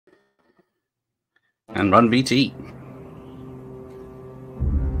And run VT.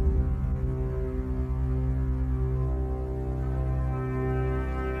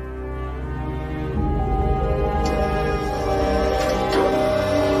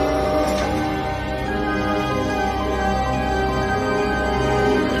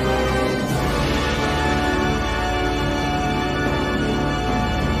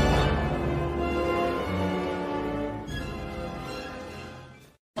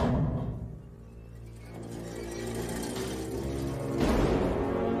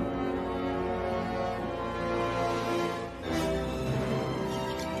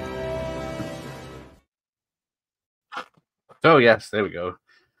 So yes, there we go.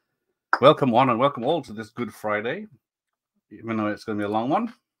 Welcome one and welcome all to this Good Friday, even though it's going to be a long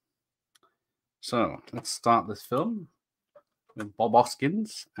one. So let's start this film with Bob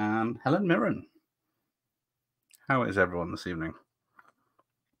Hoskins and Helen Mirren. How is everyone this evening?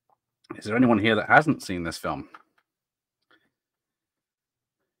 Is there anyone here that hasn't seen this film?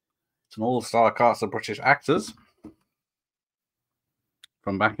 It's an all-star cast of British actors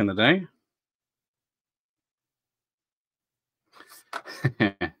from back in the day.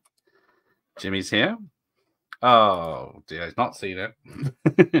 Jimmy's here. Oh dear, he's not seen it.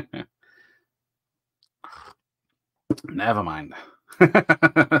 Never mind.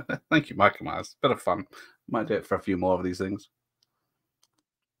 Thank you, Michael Myers. Bit of fun. Might do it for a few more of these things.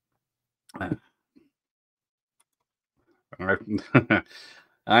 I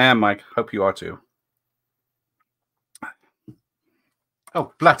am, Mike. Hope you are too.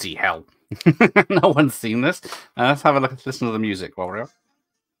 Oh, bloody hell. No one's seen this. Let's have a look. Listen to the music while we're here.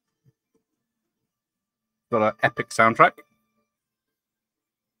 Got an epic soundtrack.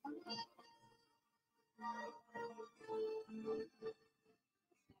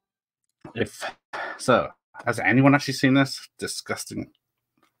 Has anyone actually seen this? Disgusting.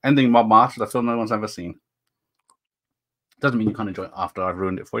 Ending Mob March is a film no one's ever seen. Doesn't mean you can't enjoy it after I've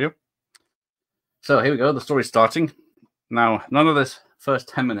ruined it for you. So here we go. The story's starting. Now, none of this first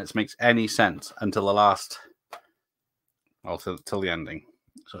 10 minutes makes any sense until the last, well, till the ending.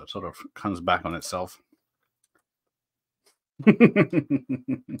 So it sort of comes back on itself.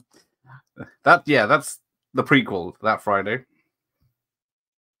 That's the prequel that Friday.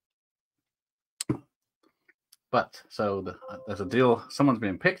 But so there's a deal. Someone's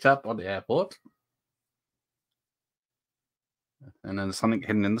being picked up on the airport, and then there's something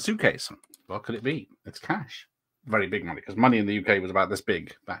hidden in the suitcase. What could it be? It's cash. Very big money, because money in the UK was about this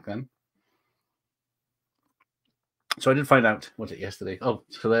big back then. So I did find out, was it yesterday? Oh,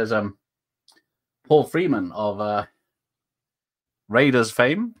 so there's Paul Freeman of Raiders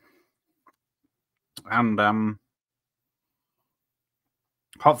fame and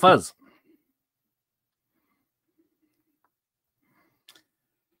Hot Fuzz.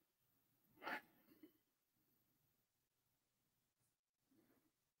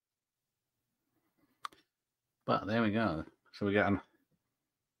 But there we go. So we get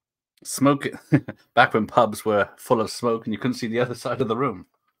smoke. Back when pubs were full of smoke and you couldn't see the other side of the room.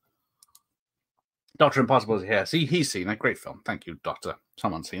 Dr. Impossible is here. See, he's seen it. Great film. Thank you, Doctor.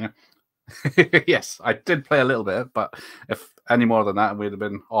 Someone's seen it. Yes, I did play a little bit, but if any more than that, we'd have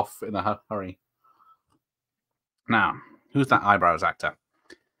been off in a hurry. Now, who's that eyebrows actor?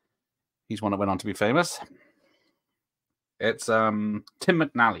 He's one that went on to be famous. It's Tim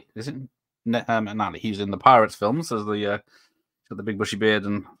McNally. Is it McNally? He's in the Pirates films as the got the big bushy beard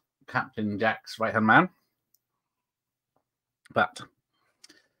and Captain Jack's right-hand man. But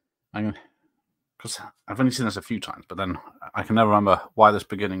because I've only seen this a few times, but then I can never remember why this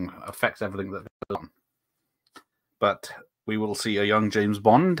beginning affects everything that goes on. But we will see a young James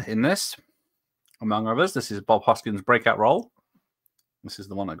Bond in this, among others. This is Bob Hoskins' breakout role. This is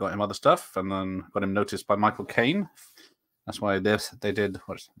the one that got him other stuff, and then got him noticed by Michael Caine. That's why they did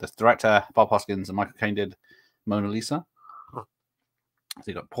the director Bob Hoskins and Michael Caine did Mona Lisa. So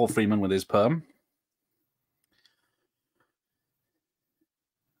you got Paul Freeman with his perm.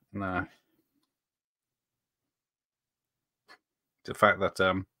 And, the fact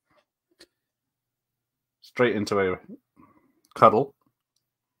that straight into a cuddle,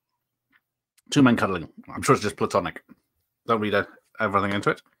 two men cuddling. I'm sure it's just platonic. Don't read everything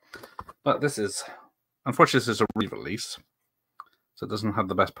into it. But this is, unfortunately, this is a re-release, so it doesn't have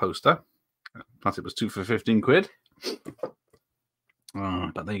the best poster. Plus, it was 2 for 15 quid.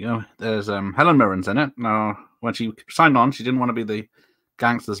 But there you go. There's Helen Mirren's in it. Now, when she signed on, she didn't want to be the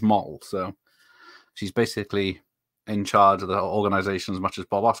gangster's model, so she's basically in charge of the organization as much as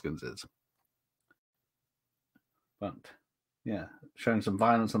Bob Hoskins is. But yeah, showing some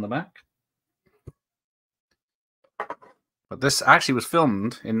violence on the back. But this actually was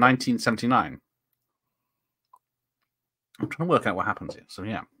filmed in 1979. I'm trying to work out what happens here. So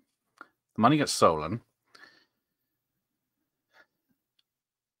yeah, the money gets stolen.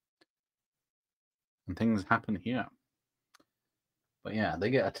 And things happen here. But yeah, they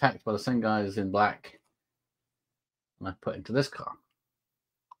get attacked by the same guys in black. And I put into this car.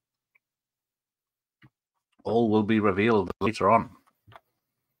 All will be revealed later on.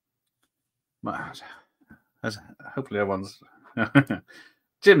 But hopefully everyone's...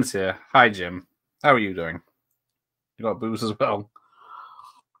 Jim's here. Hi, Jim. How are you doing? You got booze as well?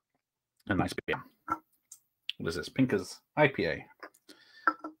 A nice beer. What is this? Pinker's IPA.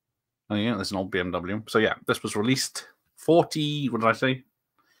 Oh yeah, there's an old BMW. So yeah, this was released 40... What did I say?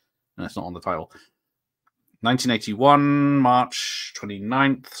 No, it's not on the title. 1981, March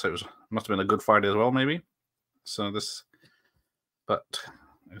 29th. So it must have been a Good Friday as well, maybe. So this... But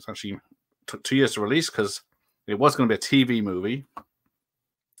it's actually took 2 years to release because it was going to be a TV movie.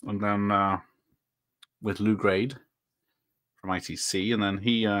 And then with Lou Grade from ITC, and then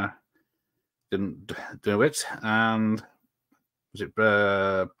he didn't do it. And was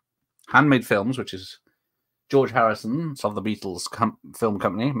it Handmade Films, which is George Harrison's of the Beatles film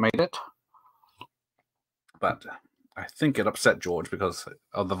company, made it. But I think it upset George because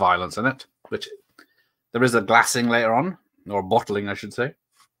of the violence in it, which there is a glassing later on, or a bottling, I should say.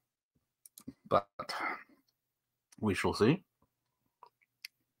 But we shall see.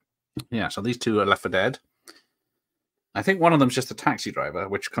 Yeah, so these two are left for dead. I think one of them's just a taxi driver,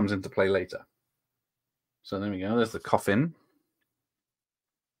 which comes into play later. So there we go. There's the coffin.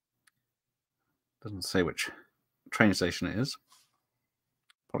 Doesn't say which train station it is.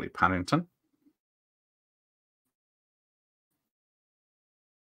 Probably Paddington.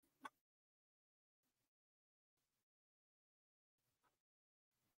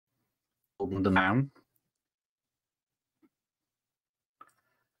 London Down.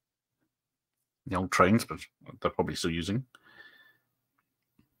 The old trains, but they're probably still using.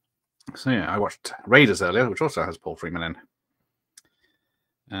 So yeah, I watched Raiders earlier, which also has Paul Freeman in.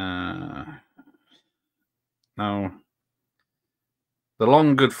 Now, The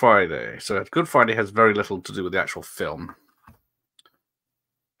Long Good Friday. So Good Friday has very little to do with the actual film.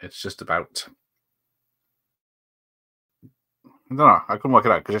 It's just about... I don't know. I couldn't work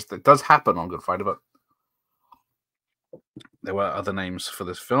it out because it does happen on Good Friday, but there were other names for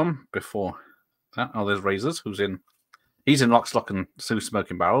this film before that. Oh, there's Razors, who's in... He's in Lock, Stock, and Two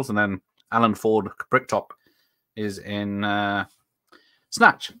Smoking Barrels, and then Alan Ford Bricktop is in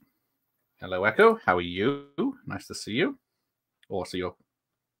Snatch. Hello, Echo. How are you? Nice to see you. Or see your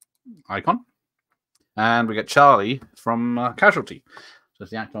icon. And we get Charlie from Casualty. So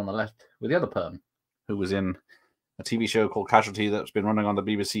it's the actor on the left with the other perm, who was in a TV show called Casualty that's been running on the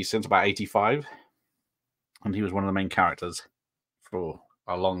BBC since about 85. And he was one of the main characters for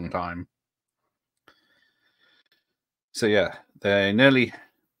a long time. So yeah, they nearly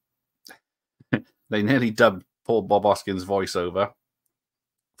dubbed poor Bob Hoskins' voiceover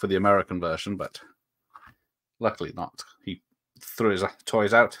for the American version, but luckily not. He threw his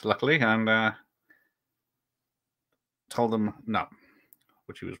toys out, luckily, and told them no,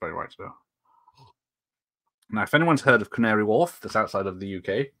 which he was very right to do. Now, if anyone's heard of Canary Wharf, that's outside of the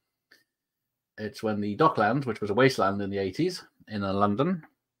UK, it's when the Docklands, which was a wasteland in the 80s in London,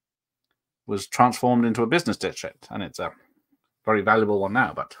 was transformed into a business district, and it's a very valuable one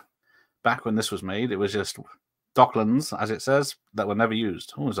now. But back when this was made, it was just Docklands, as it says, that were never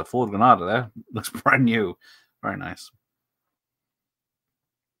used. Oh, there's a Ford Granada there. Looks brand new. Very nice.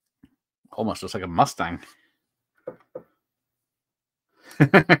 Almost looks like a Mustang.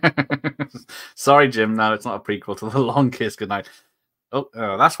 Sorry, Jim. No, it's not a prequel to The Long Kiss Goodnight. Oh,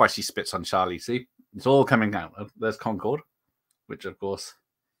 that's why she spits on Charlie. See, it's all coming out. There's Concorde, which, of course,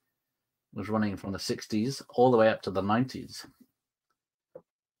 was running from the 60s all the way up to the 90s.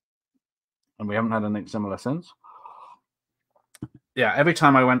 And we haven't had anything similar since. Yeah, every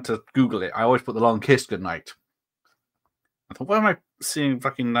time I went to Google it, I always put The Long Kiss Goodnight. I thought, why am I seeing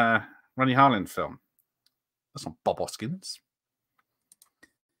fucking Rennie Harlin film? That's not Bob Hoskins.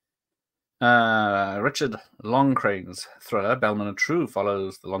 Richard Longcrane's thriller, Bellman and True,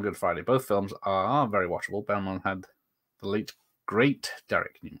 follows The Long Good Friday. Both films are very watchable. Bellman had the late, great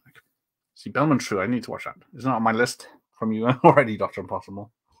Derek Newmark. See, Bellman and True, I need to watch that. It's not on my list from you already, Dr.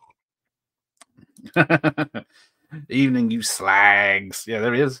 Impossible. Evening, you slags. Yeah,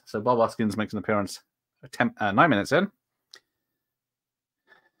 there he is. So Bob Hoskins makes an appearance 9 minutes in.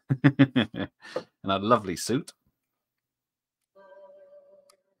 In a lovely suit.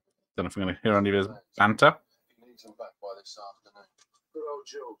 Don't know if we're going to hear any of his banter.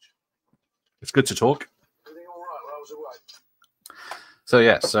 It's good to talk. So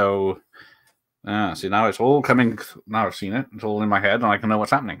yeah, so See, now it's all coming. Now I've seen it. It's all in my head, and I can know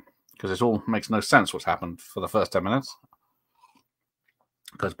what's happening because it all makes no sense what's happened for the first 10 minutes.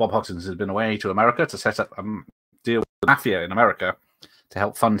 Because Bob Hoskins has been away to America to set up a deal with the mafia in America to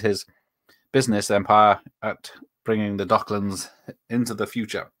help fund his business empire at bringing the Docklands into the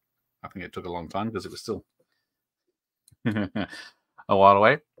future. I think it took a long time because it was still a while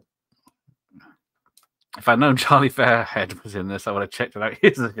away. If I'd known Charlie Fairhead was in this, I would have checked it out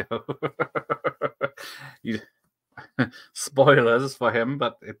years ago. Spoilers for him,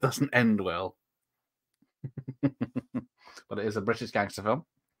 but it doesn't end well. But it is a British gangster film.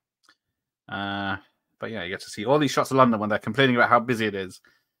 But yeah, you get to see all these shots of London when they're complaining about how busy it is.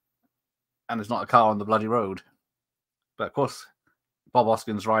 And there's not a car on the bloody road. But of course, Bob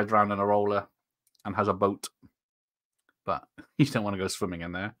Hoskins rides around in a roller and has a boat. But you don't want to go swimming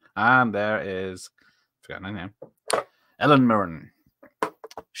in there. And there is, I forget her name, Helen Mirren.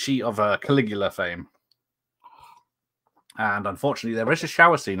 She of Caligula fame. And unfortunately, there is a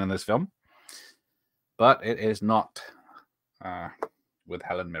shower scene in this film. But it is not with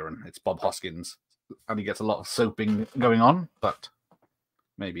Helen Mirren. It's Bob Hoskins. And he gets a lot of soaping going on, but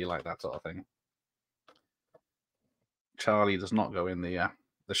maybe like that sort of thing. Charlie does not go in the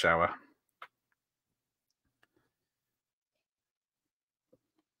shower.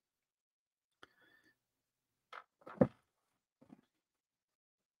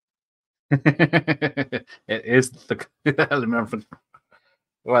 It is the Helen Mirren.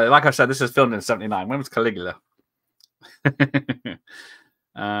 Well, like I said, this is filmed in '79. When was Caligula?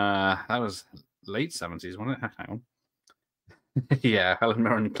 That was late 70s, wasn't it? Hang on. Yeah, Helen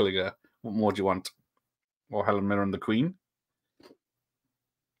Mirren Caligula. What more do you want? Or Helen Mirren the Queen?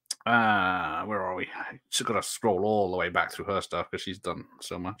 Where are we? She's got to scroll all the way back through her stuff because she's done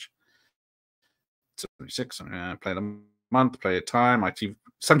so much. 76, played a month, played a time, ITV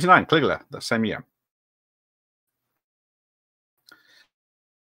 79, Caligula, that same year.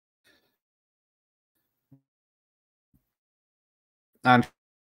 And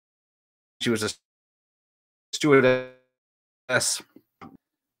she was a stewardess.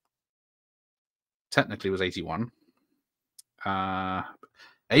 Technically was 81.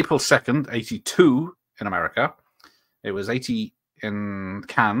 April 2nd, 82 in America. It was 80 in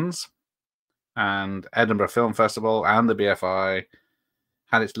Cannes and Edinburgh Film Festival and the BFI.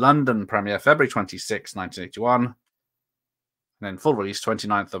 Had its London premiere February 26, 1981. And then full release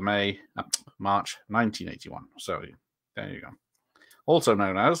 29th of March 1981. So there you go. Also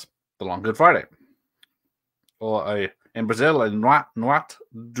known as the Long Good Friday. Or in Brazil, a Noite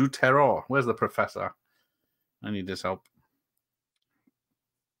do Terror. Where's the professor? I need his help.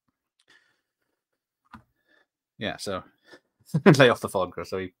 Yeah, so lay off the vodka,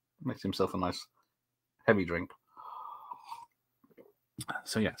 so he makes himself a nice heavy drink.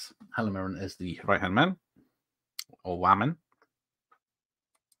 So yes, Helen Mirren is the right-hand man, or woman.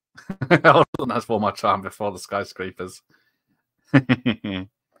 That's for my charm before the skyscrapers. I'm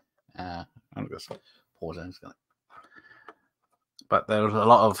just pausing. But there was a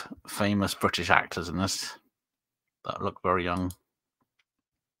lot of famous British actors in this that look very young.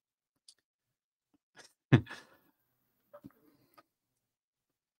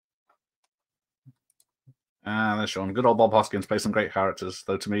 There's Sean. Good old Bob Hoskins plays some great characters,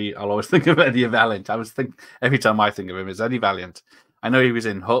 though to me, I'll always think of Eddie Valiant. I always think, every time I think of him, it's Eddie Valiant. I know he was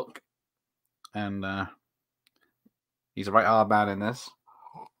in Hook, and he's a right hard man in this.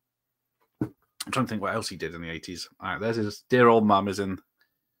 I'm trying to think what else he did in the 80s. All right, there's his dear old mum is in.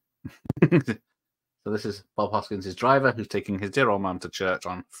 So this is Bob Hoskins, his driver, who's taking his dear old mum to church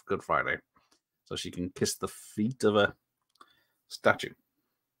on Good Friday, so she can kiss the feet of a statue.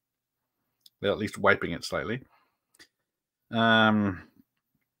 They're at least wiping it slightly. Yeah,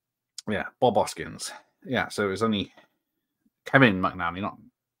 Bob Hoskins. Yeah, so it was only Kevin McNally, not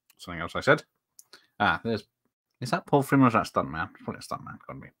something else I said. Is that Paul Freeman or is that Stuntman? Probably a Stuntman,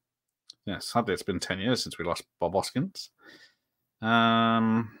 can't be. Yes, sadly it's been 10 years since we lost Bob Hoskins.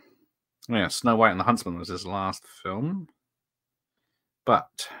 Yeah, Snow White and the Huntsman was his last film.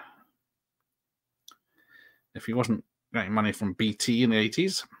 But if he wasn't getting money from BT in the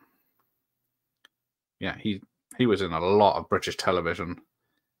 80s, yeah, he was in a lot of British television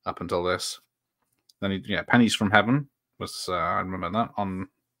up until this. Then Pennies from Heaven was, I remember that, on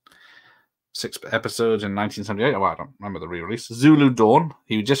 6 episodes in 1978. Oh, I don't remember the re-release. Zulu Dawn.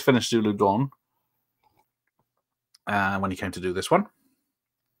 He just finished Zulu Dawn when he came to do this one.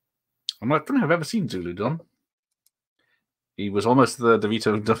 I don't think I've ever seen Zulu Dawn. He was almost the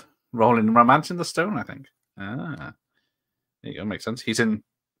DeVito role in Romance in the Stone, I think. There you go, makes sense. He's in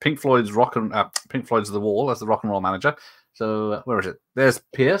Pink Floyd's The Wall as the rock and roll manager. So where is it? There's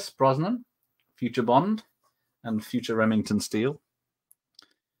Pierce Brosnan, future Bond and future Remington Steele.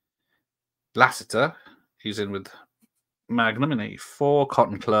 Lassiter, he's in with Magnum in 84,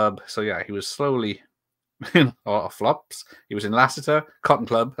 Cotton Club. So yeah, he was slowly in a lot of flops. He was in Lassiter, Cotton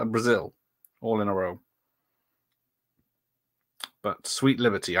Club, and Brazil, all in a row. But Sweet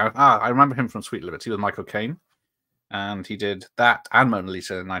Liberty, I remember him from Sweet Liberty with Michael Caine. And he did that and Mona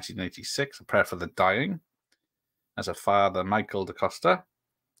Lisa in 1986, A Prayer for the Dying, as a Father Michael DaCosta.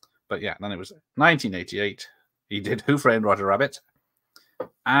 But yeah, then it was 1988. He did Who Framed Roger Rabbit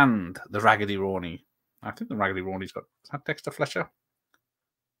and The Raggedy Rawnie. I think The Raggedy Rawnie's got... Is that Dexter Fletcher?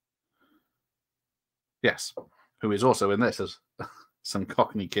 Yes. Who is also in this as some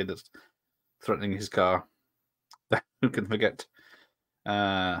Cockney kid that's threatening his car. Who can forget?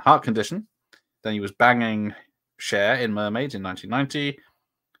 Heart Condition. Then he was banging Cher in Mermaids in 1990.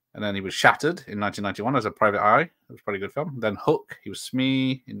 And then he was Shattered in 1991 as a Private Eye. It was a pretty good film. Then Hook, he was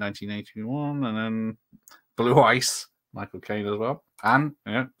Smee in 1981. And then Blue Ice, Michael Caine as well. And,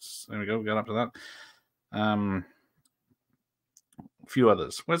 yeah, there we go, get up to that. A few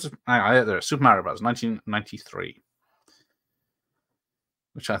others. Where's there? Super Mario Bros. 1993.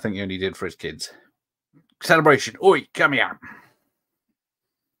 Which I think he only did for his kids. Celebration. Oi, come here.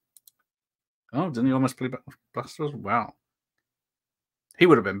 Oh, didn't he almost play Buster as well? He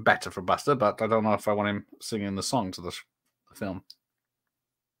would have been better for Buster, but I don't know if I want him singing the songs of the film.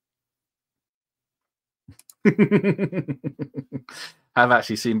 I've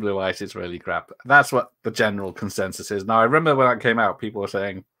actually seen Blue Ice. It's really crap. That's what the general consensus is. Now, I remember when that came out, people were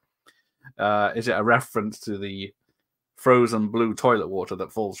saying, is it a reference to the frozen blue toilet water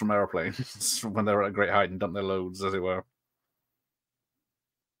that falls from aeroplanes when they're at a great height and dump their loads, as it were?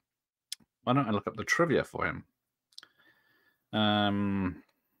 Why don't I look up the trivia for him?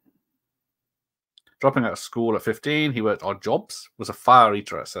 Dropping out of school at 15, he worked odd jobs, was a fire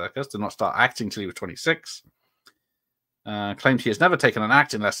eater at a circus, did not start acting till he was 26. Claimed he has never taken an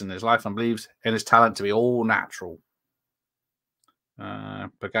acting lesson in his life and believes in his talent to be all natural.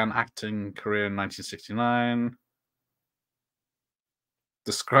 Began acting career in 1969.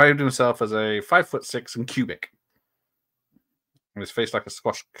 Described himself as a 5'6" and cubic. And his face like a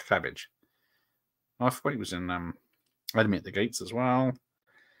squash cabbage. I forgot he was in Enemy at the Gates as well.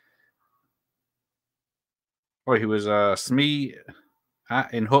 Oh, he was Smee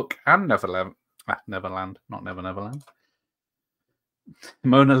in Hook and Neverland. Neverland, not Neverland.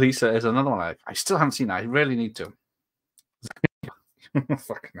 Mona Lisa is another one. I still haven't seen that. I really need to.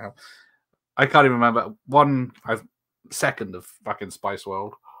 Fucking hell. I can't even remember one second of fucking Spice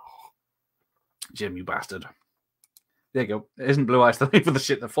World. Jim, you bastard. There you go. Isn't Blue Ice the name for the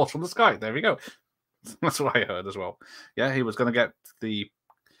shit that falls from the sky? There we go. That's what I heard as well. Yeah, he was going to get the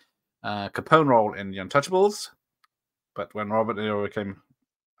Capone role in The Untouchables, but when Robert De Niro became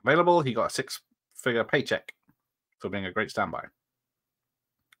available, he got a 6-figure paycheck for being a great standby.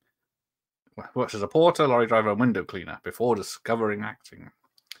 Worked as a porter, lorry driver, and window cleaner before discovering acting.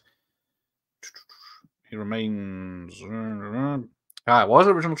 He remains... was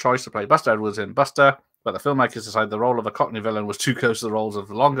original choice to play Buster Edwards in Buster, but the filmmakers decided the role of a Cockney villain was too close to the roles of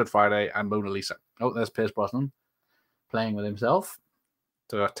The Long Good Friday and Mona Lisa. Oh, there's Pierce Brosnan playing with himself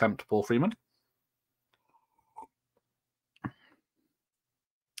to tempt Paul Freeman.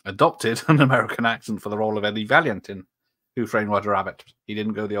 Adopted an American accent for the role of Eddie Valiant in Who Framed Roger Rabbit. He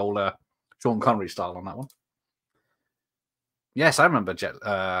didn't go the old Sean Connery style on that one. Yes, I remember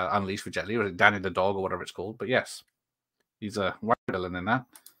Unleashed with Jet Li, or Danny the Dog, or whatever it's called. But yes, he's a white villain in that.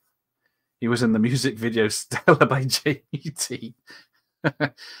 He was in the music video Stella by J.E.T.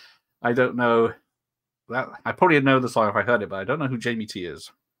 I don't know. I probably know the song if I heard it, but I don't know who Jamie T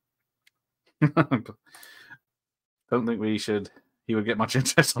is. Don't think he would get much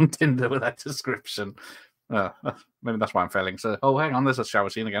interest on Tinder with that description. Maybe that's why I'm failing. So, oh, hang on, there's a shower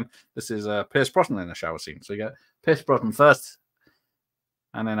scene again. This is Pierce Brosnan in a shower scene. So you get Pierce Brosnan first,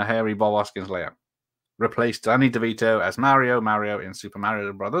 and then a hairy Bob Hoskins later. Replaced Danny DeVito as Mario in Super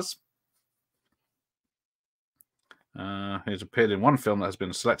Mario Brothers. He's appeared in one film that has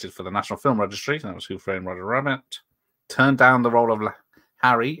been selected for the National Film Registry. That was Who Framed Roger Rabbit. Turned down the role of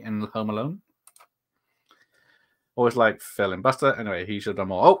Harry in Home Alone. Always like Phil and Buster. Anyway, he should have done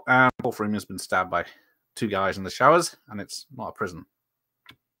more. Oh, and Paul Freeman has been stabbed by 2 guys in the showers, and it's not a prison.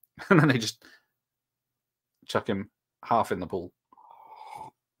 And then they just chuck him half in the pool.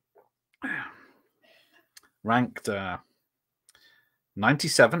 Ranked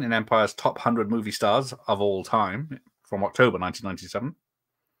 97 in Empire's top 100 movie stars of all time from October 1997.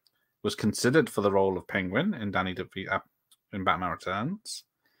 Was considered for the role of Penguin in in Batman Returns.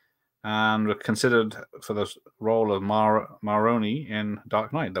 and were considered for the role of Maroni in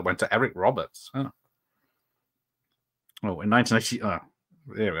Dark Knight. That went to Eric Roberts. Oh, in 1980,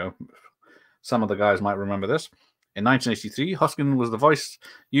 there we go. Some of the guys might remember this. In 1983, Hoskins was the voice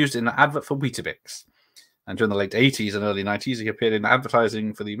used in an advert for Weetabix. And during the late 80s and early 90s, he appeared in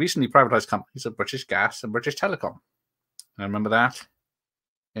advertising for the recently privatized companies of British Gas and British Telecom. I remember that.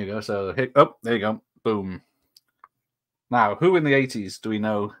 There you go. So, there you go. Boom. Now, who in the 80s do we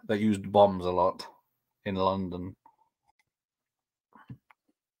know that used bombs a lot in London?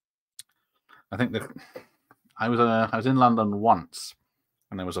 I think that I was in London once,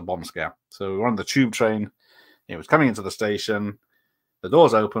 and there was a bomb scare. So we were on the tube train. It was coming into the station. The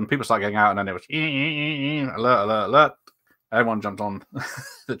doors open. People start getting out, and then it was alert, alert, alert. Everyone jumped on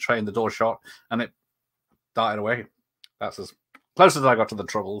the train. The door shut, and it darted away. That's as close as I got to the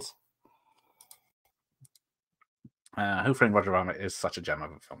Troubles. Who Framed Roger Rabbit is such a gem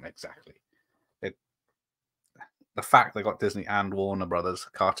of a film. Exactly. The fact they got Disney and Warner Brothers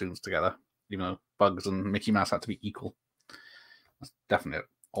cartoons together, even though Bugs and Mickey Mouse had to be equal. That's definitely an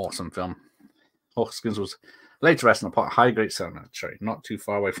awesome film. Hoskins was later arrested in a Highgate Cemetery, not too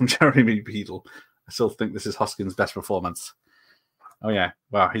far away from Jeremy Beadle. I still think this is Hoskins' best performance. Oh, yeah.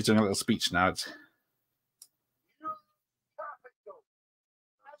 Wow, he's doing a little speech now. It's...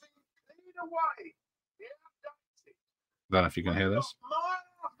 I don't know if you can hear this.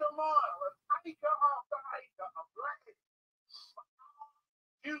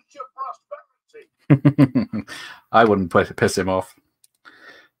 I wouldn't piss him off.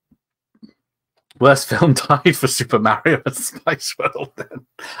 Worst film tied for Super Mario and Spice World then.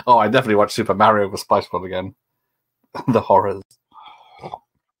 Oh, I definitely watch Super Mario over Spice World again. The horrors.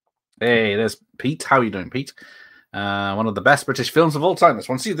 Hey, there's Pete. How are you doing, Pete? One of the best British films of all time. This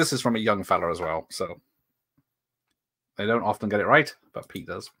one. See, this is from a young fella as well, so they don't often get it right, but Pete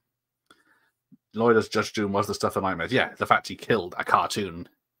does. Lloyd as Judge Doom was the stuff of nightmares. Yeah, the fact he killed a cartoon.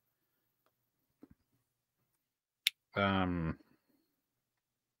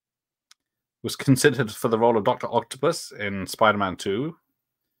 Was considered for the role of Dr. Octopus in Spider-Man 2.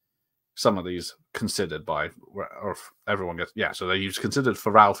 Some of these considered by, or everyone gets, yeah, so they was considered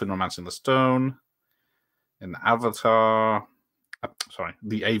for Ralph in Romancing the Stone, in Avatar,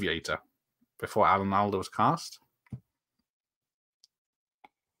 The Aviator, before Alan Alda was cast.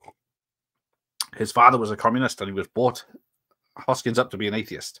 His father was a communist and he was brought Hoskins up to be an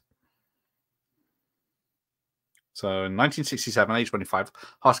atheist. So in 1967, age 25,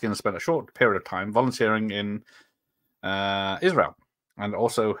 Hoskins spent a short period of time volunteering in Israel and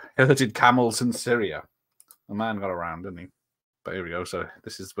also herded camels in Syria. The man got around, didn't he? But here we go. So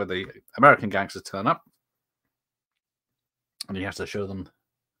this is where the American gangsters turn up. And he has to show them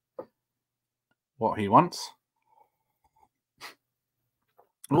what he wants.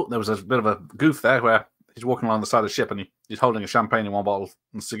 Oh, there was a bit of a goof there where he's walking along the side of the ship and he's holding a champagne in one bottle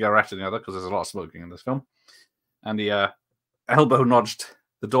and a cigarette in the other because there's a lot of smoking in this film. And he elbow nudged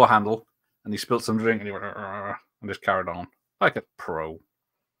the door handle and he spilled some drink and he went and just carried on like a pro.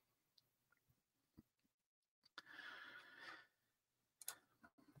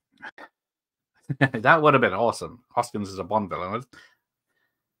 That would have been awesome. Hoskins is a Bond villain. I'm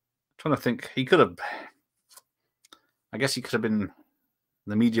trying to think. He could have. I guess he could have been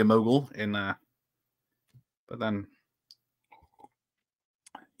the media mogul in. But then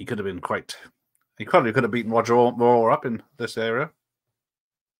he could have been quite. He probably could have beaten Roger Moore up in this area.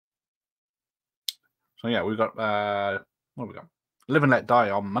 So yeah, we've got what have we got? Live and Let Die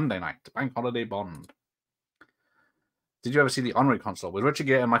on Monday night. Bank Holiday Bond. Did you ever see The Honorary Consul with Richard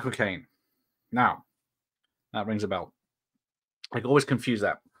Gere and Michael Caine? Now, that rings a bell. I always confuse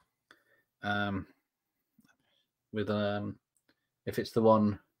that with if it's the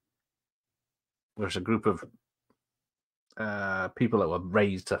one where it's a group of people that were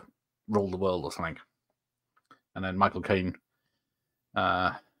raised to rule the world or something, and then Michael Caine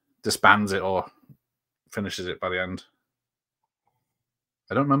disbands it or finishes it by the end.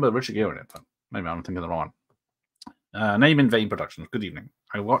 I don't remember Richard Gere in it, but maybe I'm thinking of the wrong one. Name in Vain Productions. Good evening.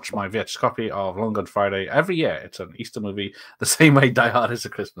 I watch my VHS copy of Long Good Friday every year. It's an Easter movie, the same way Die Hard is a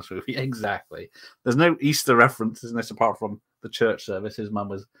Christmas movie. Exactly. There's no Easter references in this apart from the church service. His mum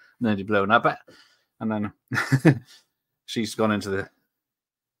was nearly blown up, and then she's gone into the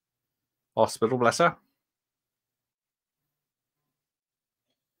hospital, bless her.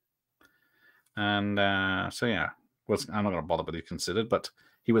 And so, yeah, I'm not going to bother with who considered, but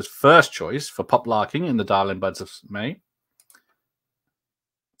he was first choice for Pop Larking in The Darling Buds of May.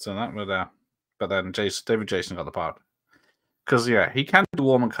 So that would, but then David Jason got the part. Because, yeah, he can do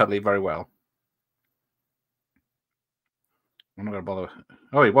warm and cuddly very well. I'm not going to bother.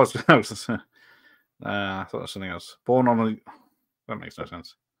 Oh, he was. I thought it was something else. Born on a... That makes no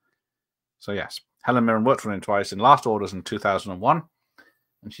sense. So, yes. Helen Mirren worked for him twice in Last Orders in 2001.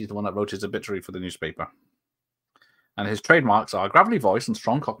 And she's the one that wrote his obituary for the newspaper. And his trademarks are gravelly voice and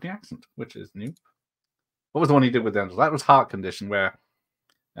strong Cockney accent, which is new. What was the one he did with Denzel? That was Heart Condition, where...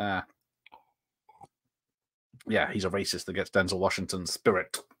 yeah, he's a racist that gets Denzel Washington's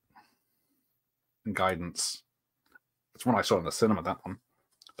spirit and guidance. It's one I saw in the cinema, that one.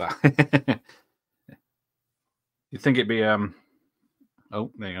 But you'd think it'd be... Oh,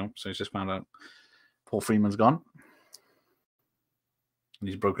 there you go. So he's just found out Paul Freeman's gone. And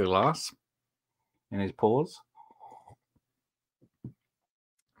he's broke a glass in his paws.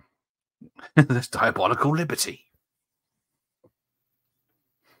 This diabolical liberty.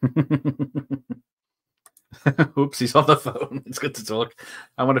 Oops, he's on the phone. It's good to talk.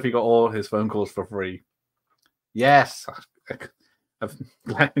 I wonder if he got all his phone calls for free. Yes.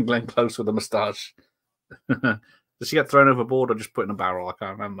 Glenn Close with a moustache. Does she get thrown overboard or just put in a barrel? I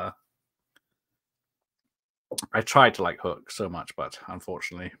can't remember. I tried to like Hook so much, but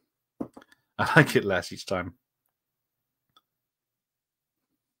unfortunately, I like it less each time.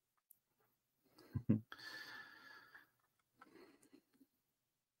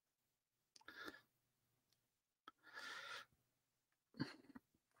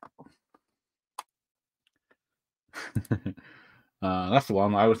 That's the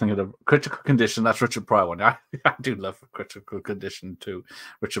one I was thinking of. Critical Condition. That's Richard Pryor one. I do love Critical Condition too.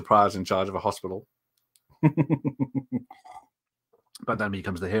 Richard Pryor's in charge of a hospital, but then he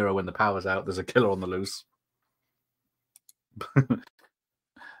becomes the hero when the power's out. There's a killer on the loose.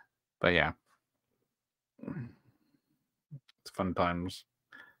 But yeah, it's fun times.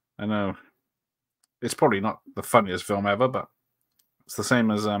 I know it's probably not the funniest film ever, but it's the same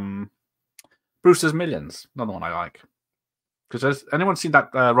as Brewster's Millions. Another one I like. Because has anyone seen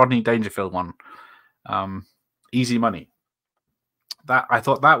that Rodney Dangerfield one? Easy Money. That I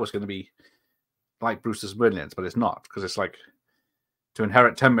thought that was going to be like Brewster's Millions, but it's not, because it's like to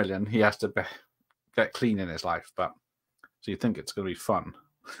inherit 10 million, he has to get clean in his life. But so you think it's going to be fun,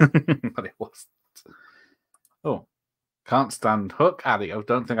 but it wasn't. Oh, can't stand Hook. I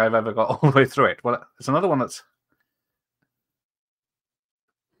don't think I've ever got all the way through it. Well, it's another one that's.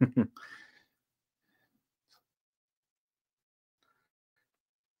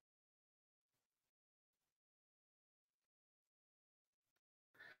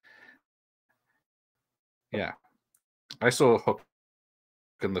 Yeah, I saw Hook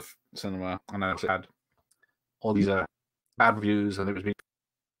in the cinema, and I had all these bad reviews, and it was.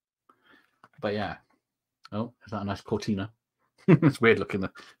 But yeah, oh, is that a nice Cortina? It's weird looking,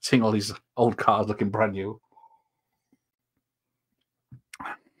 seeing all these old cars looking brand new.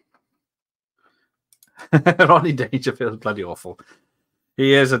 Rodney Dangerfield's bloody awful.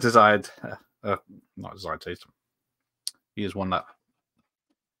 He is a desired, not desired taste. He is one that.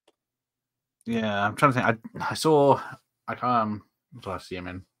 Yeah, I'm trying to think. I saw. I can't. What did I see him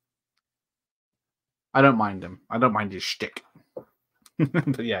in? I don't mind him. I don't mind his shtick.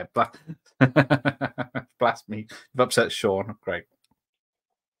 But yeah, blast me. You've upset Sean. Great.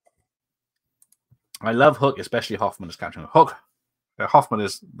 I love Hook, especially Hoffman as Captain Hook. Hoffman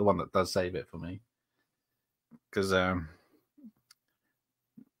is the one that does save it for me. Because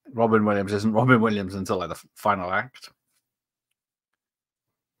Robin Williams isn't Robin Williams until like the final act.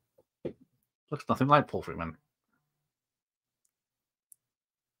 Looks nothing like Paul Freeman.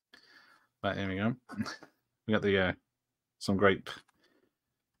 But here we go. We got the some great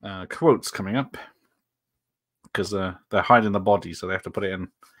quotes coming up, because they're hiding the body, so they have to put it in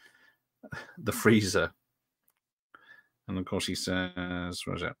the freezer. And of course he says,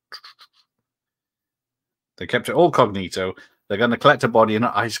 what is it? They kept it all cognito. They're going to collect a body in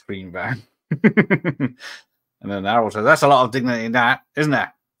an ice cream van. And then Errol says, that's a lot of dignity in that, isn't it?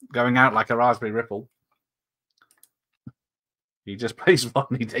 Going out like a raspberry ripple. He just plays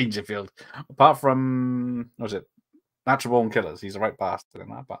Rodney Dangerfield. Apart from, what was it? Natural Born Killers. He's a right bastard in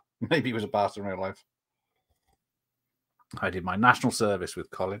that, but maybe he was a bastard in real life. I did my national service with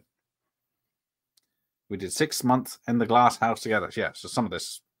Colin. We did 6 months in the glass house together. Yeah, so some of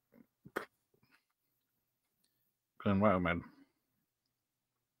this. Going well, man.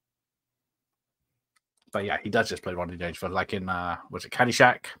 But yeah, he does just play Rodney Dangerfield, like in was it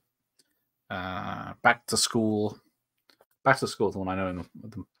Caddyshack? Back to School. Back to School is the one I know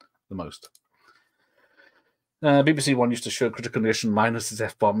the most. BBC One used to show Critical Condition minus his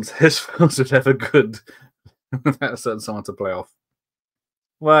F-bombs. His films were never good. That's someone to play off.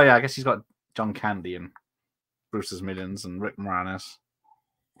 Well, yeah, I guess he's got John Candy and Brewster's Millions and Rick Moranis.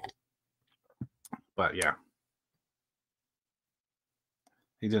 But yeah.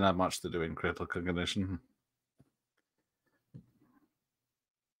 He didn't have much to do in Critical Condition.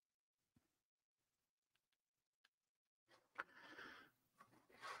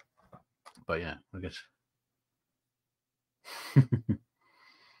 But yeah, I guess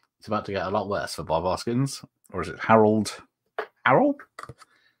it's about to get a lot worse for Bob Hoskins. Or is it Harold? Harold?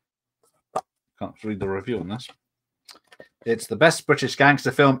 Can't read the review on this. It's the best British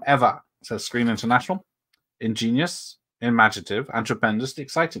gangster film ever, says Screen International. Ingenious, imaginative, and tremendously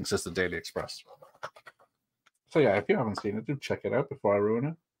exciting, says the Daily Express. So yeah, if you haven't seen it, do check it out before I ruin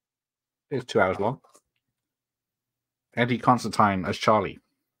it. It's 2 hours long. Eddie Constantine as Charlie.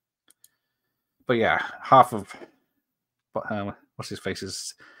 But yeah, half of what's his face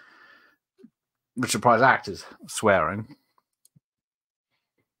is Richard Price actors swearing.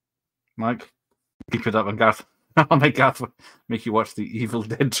 Mike, keep it up, and Garth. I'll make Garth make you watch the Evil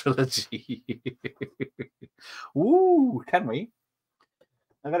Dead trilogy. Ooh, can we?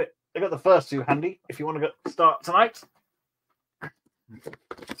 I got it. I got the first two handy. If you want to go start tonight,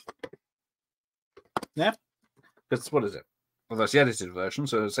 yeah. Because what is it? Well, that's the edited version,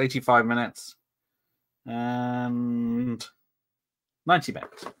 so it's 85 minutes and 90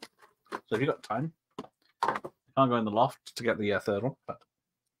 minutes. So if you've got time, you can't go in the loft to get the third one, but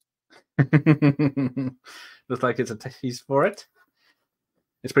looks like it's a tease for it.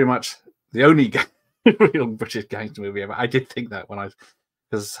 It's pretty much the only real British gangster movie ever. I did think that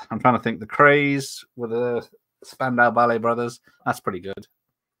because I'm trying to think the Craze with the Spandau Ballet Brothers. That's pretty good.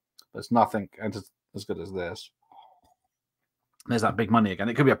 But it's nothing as good as this. There's that big money again.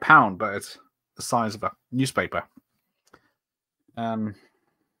 It could be £1, but it's the size of a newspaper. If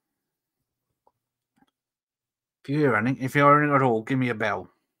you're earning at all, give me a bell.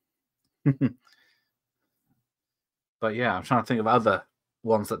 But yeah, I'm trying to think of other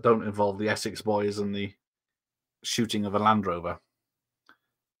ones that don't involve the Essex Boys and the shooting of a Land Rover.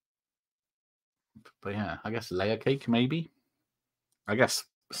 But yeah, I guess Layer Cake, maybe. I guess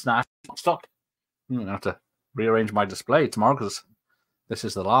Snatch Stock. I'm going to have to rearrange my display tomorrow because this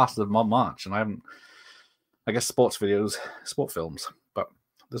is the last of March, and I guess sport films, but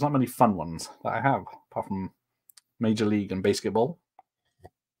there's not many fun ones that I have apart from Major League and basketball.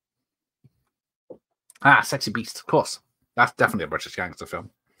 Sexy Beast, of course. That's definitely a British gangster film.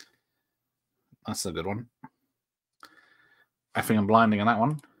 That's a good one. I think I'm blinding on that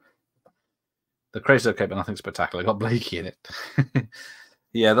one. The Craze is okay, but nothing spectacular. I got Blakey in it.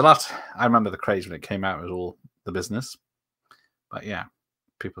 Yeah, I remember the Craze when it came out. It was all the business. But yeah,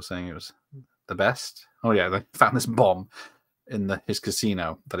 people saying it was the best. Oh yeah, they found this bomb in his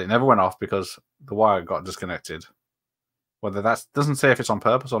casino, but it never went off because the wire got disconnected. Whether that doesn't say if it's on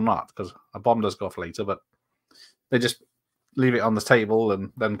purpose or not, because a bomb does go off later, but they just leave it on the table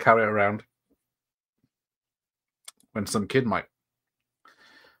and then carry it around when some kid might.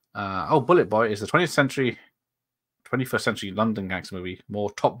 Bullet Boy is the 21st century London gangster movie,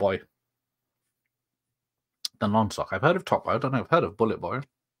 more Top Boy than Non-Stock. I've heard of Top Boy. I don't know. I've heard of Bullet Boy.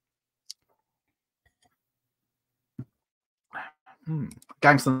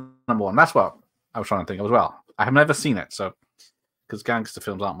 Gangster #1. That's what I was trying to think of as well. I have never seen it, so because gangster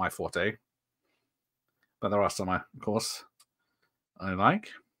films aren't my forte, but there are some, of course, I like.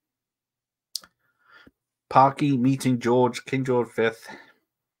 Parky meeting King George V.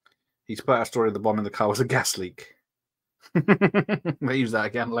 He's put out a story of the bomb in the car was a gas leak. They use that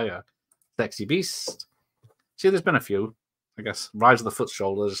again later. Sexy Beast. See, there's been a few. I guess Rise of the Foot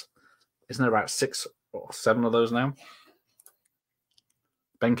Soldiers. Isn't there about 6 or 7 of those now?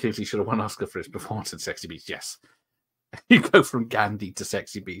 Ben Kingsley should have won Oscar for his performance in Sexy Beast. Yes. You go from Gandhi to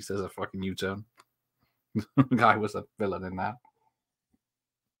Sexy Beast. There's a fucking U-turn. The guy was a villain in that.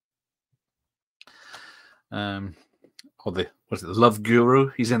 The Love Guru?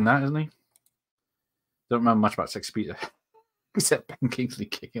 He's in that, isn't he? Don't remember much about Sexy Beast. Except Ben Kingsley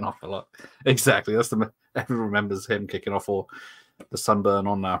kicking off a lot. Exactly. Everyone remembers him kicking off, or the sunburn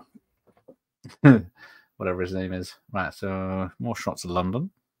on whatever his name is. Right, so more shots of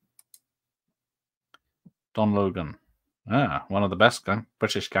London. Don Logan. One of the best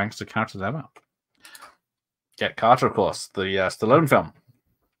British gangster characters ever. Get Carter, of course, the Stallone film.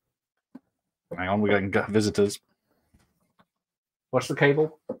 Hang on, we're getting visitors. What's the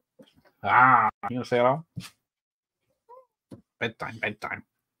cable? You gonna say hello? Bedtime.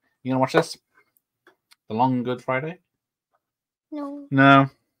 You gonna watch this? The Long Good Friday? No.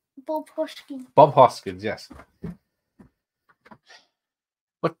 Bob Hoskins. Bob Hoskins, yes.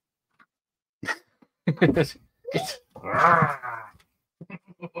 What?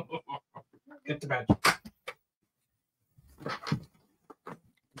 Get to bed.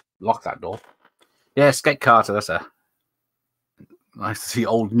 Lock that door. Yeah, Skate Carter. That's Nice to see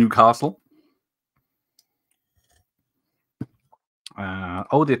old Newcastle.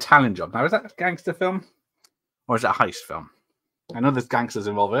 The Italian Job. Now, is that a gangster film or is it a heist film? I know there's gangsters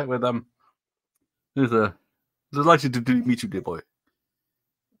involved in it. With there's delighted to meet you, dear boy.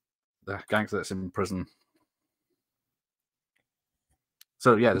 The gangster that's in prison.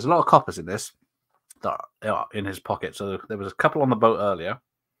 So yeah, there's a lot of coppers in this that are in his pocket. So there was a couple on the boat earlier,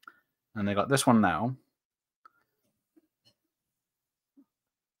 and they got this one now.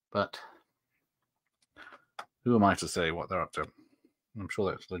 But who am I to say what they're up to? I'm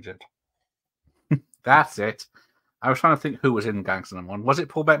sure that's legit. That's it. I was trying to think who was in Gangster No. 1. Was it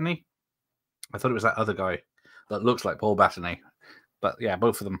Paul Bettany? I thought it was that other guy that looks like Paul Bettany. But yeah,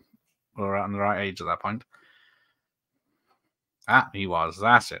 both of them were around the right age at that point. He was.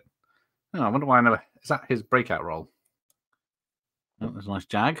 That's it. Oh, I wonder why I never... Is that his breakout role? Oh, there's a nice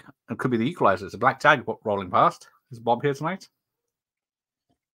Jag. It could be the Equalizer. It's a black Jag rolling past. Is Bob here tonight?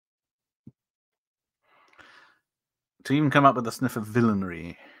 Team come up with a sniff of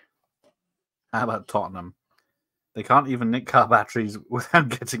villainy. How about Tottenham? They can't even nick car batteries without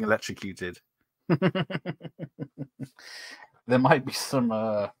getting electrocuted. There might be some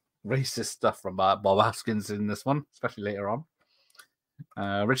racist stuff from Bob Hoskins in this one, especially later on.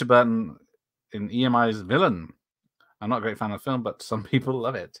 Richard Burton in EMI's Villain. I'm not a great fan of the film, but some people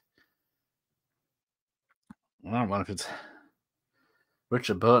love it. I don't know if it's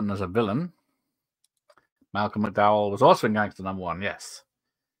Richard Burton as a villain. Malcolm McDowell was also in Gangster No. 1, yes.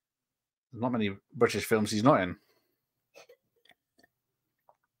 There's not many British films he's not in.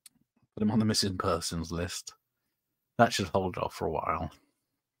 Put him on the missing persons list. That should hold off for a while.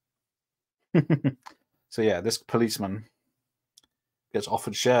 So yeah, this policeman gets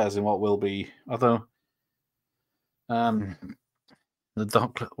offered shares in what will be, although when the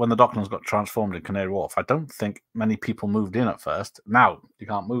Docklands got transformed in Canary Wharf, I don't think many people moved in at first. Now you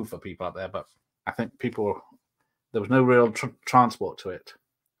can't move for people up there, but I think there was no real transport to it.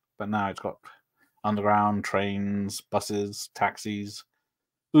 But now it's got underground, trains, buses, taxis,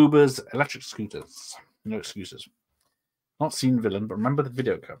 Ubers, electric scooters. No excuses. Not seen Villain, but remember the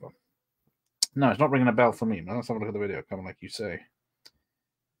video cover. No, it's not ringing a bell for me. Let's have a look at the video cover, like you say.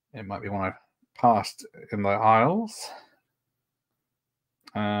 It might be one I passed in the aisles.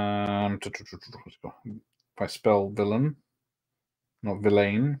 If I spell villain, not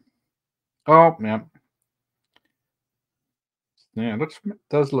villain. Oh, yeah. Yeah, it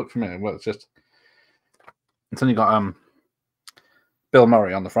does look familiar. Well, it's only got Bill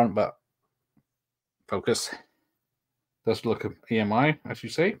Murray on the front, but focus. Does look at EMI, as you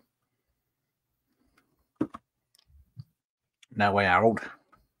see. No way, Harold.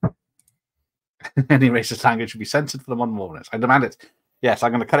 Any racist language should be censored for the modern wilderness. I demand it. Yes,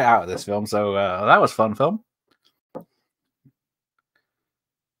 I'm going to cut it out of this film. So that was fun film.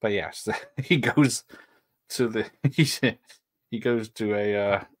 But yes, he goes to he goes to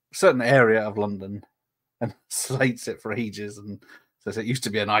a certain area of London and slates it for ages and says it used to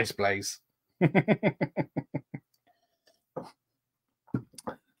be a nice place.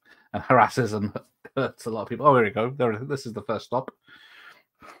 And harasses and hurts a lot of people. Oh, here we go. This is the first stop.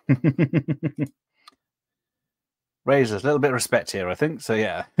 Raises a little bit of respect here, I think. So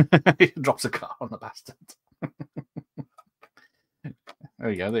yeah, he drops a car on the bastard. There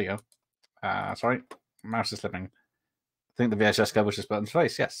you go. There you go. Sorry, mouse is slipping. I think the VHS cover was just Burton's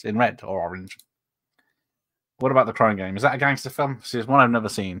face. Yes, in red or orange. What about The Crying Game? Is that a gangster film? See, it's one I've never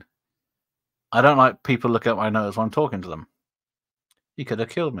seen. I don't like people look at my nose when I'm talking to them. He could have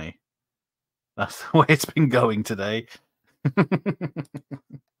killed me. That's the way it's been going today.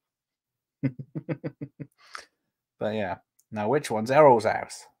 But yeah. Now, which one's Errol's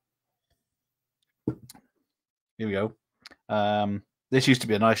house? Here we go. This used to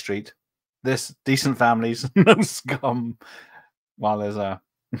be a nice street. This decent families, no scum. While there's a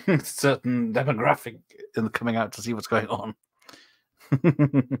certain demographic coming out to see what's going on.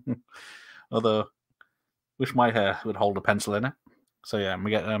 Although, wish my hair would hold a pencil in it. So yeah,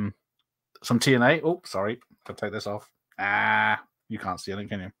 we get some TNA. Oh, sorry, I'll take this off. You can't see anything,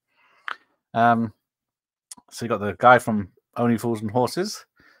 can you? So you got the guy from Only Fools and Horses,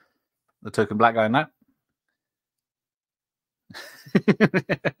 the token black guy in that.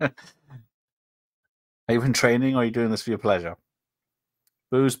 Are you in training or are you doing this for your pleasure?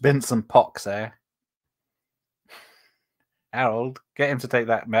 Booze, Bints, and Pox there. Harold, get him to take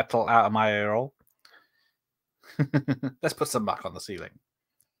that metal out of my ear hole. Let's put some back on the ceiling.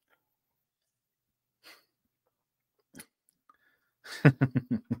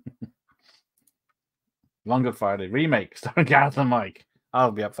 Long Good Friday remake starring Gareth and Mike.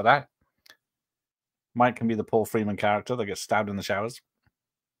 I'll be up for that. Mike can be the Paul Freeman character that gets stabbed in the showers.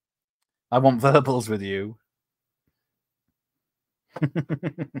 I want verbals with you.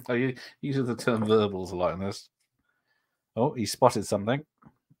 Oh, you use the term verbals a lot in this. Oh, he spotted something.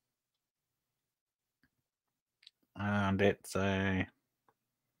 And it's a...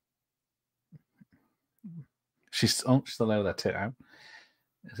 She's still there with her tit out.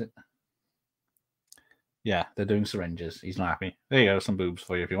 Is it? Yeah, they're doing syringes. He's not happy. There you go, some boobs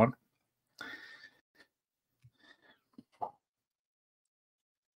for you if you want.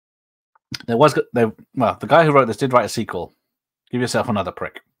 Well, the guy who wrote this did write a sequel. Give yourself another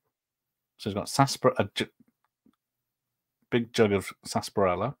prick. So he's got a big jug of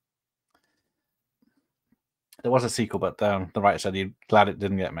sarsaparilla. There was a sequel, but the writer said he's glad it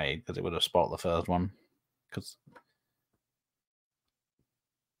didn't get made because it would have spoiled the first one. Because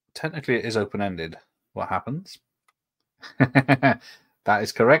technically it is open-ended. What happens? That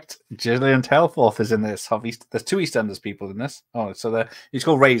is correct. Gillian Telforth is in this. There's 2 EastEnders people in this. Oh, so he's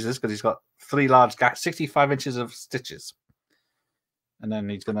called Razors because he's got 3 large gaps, 65 inches of stitches. And then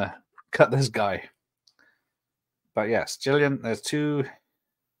he's going to cut this guy. But yes, Gillian, there's 2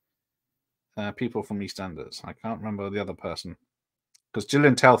 people from EastEnders. I can't remember the other person. Because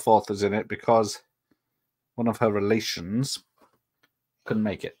Gillian Telforth is in it because one of her relations couldn't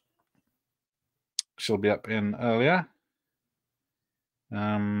make it. She'll be up in earlier.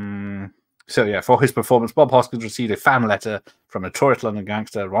 So yeah, for his performance, Bob Hoskins received a fan letter from notorious London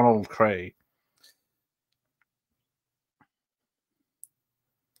gangster Ronald Cray.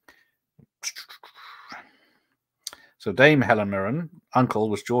 So Dame Helen Mirren, uncle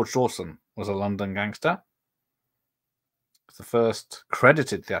was George Dawson, was a London gangster. It's the first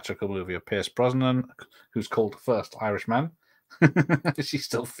credited theatrical movie of Pierce Brosnan, who's called First Irishman. She's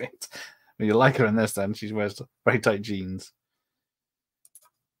still fit. Well, you like her in this then. She wears very tight jeans.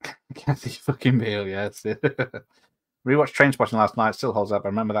 Kathy fucking Beale, yes. Rewatched Trainspotting last night. Still holds up. I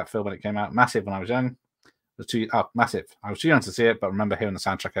remember that film when it came out. Massive when I was young. Massive. I was too young to see it, but remember hearing the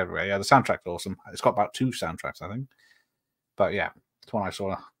soundtrack everywhere. Yeah, the soundtrack's awesome. It's got about 2 soundtracks, I think. But yeah, it's one I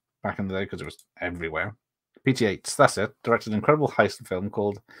saw back in the day because it was everywhere. P.T. Yates, that's it. Directed an incredible heist film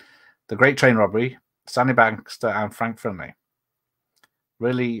called The Great Train Robbery. Stanley Baxter and Frank Finlay.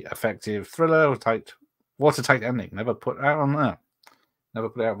 Really effective thriller, watertight ending. Never put out on there. Never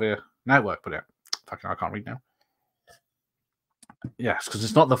put it out via network, put it out. Fucking, I can't read now. Yes, because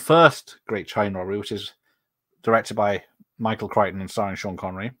it's not the first Great Train Robbery, which is directed by Michael Crichton and starring Sean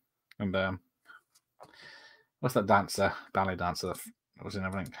Connery. And what's that dancer, ballet dancer that was in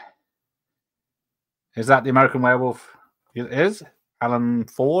everything? Is that the American Werewolf? It is. Alan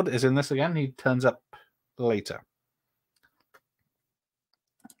Ford is in this again. He turns up later.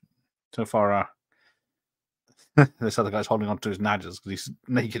 So far, this other guy's holding on to his nadgers because he's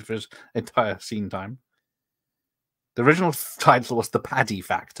naked for his entire scene time. The original title was The Paddy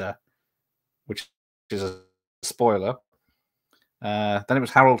Factor, which is a spoiler. Then it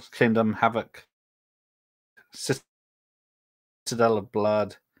was Harold Kingdom, Havoc, Citadel of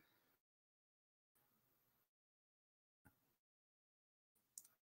Blood.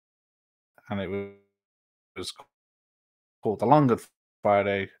 And it was called The Long Good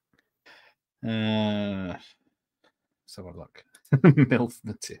Friday. Let's have a look. MILF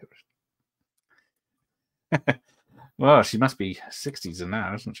material. Well, she must be 60s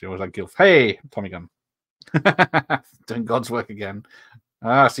now, isn't she? Or like Gilf. Hey, Tommy Gunn. Doing God's work again.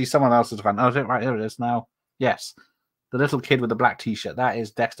 See, someone else is a fan. Oh, right, there it is now. Yes. The little kid with the black t-shirt. That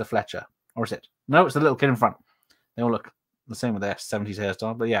is Dexter Fletcher. Or is it? No, it's the little kid in front. They all look the same with their 70s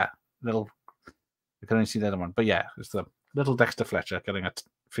hairstyle. But yeah, little... I can only see the other one. But yeah, it's the little Dexter Fletcher getting a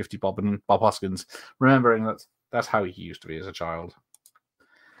 50 Bob and Bob Hoskins, remembering that that's how he used to be as a child.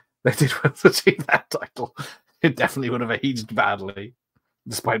 They did well to see that title. It definitely would have aged badly,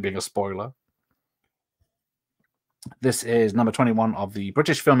 despite being a spoiler. This is number 21 of the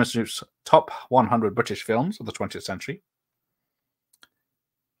British Film Institute's top 100 British films of the 20th century.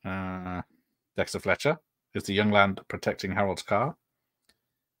 Dexter Fletcher is the young lad protecting Harold's car.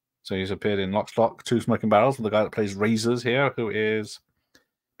 So he's appeared in Lock, Stock, Two Smoking Barrels with the guy that plays Razors here, who is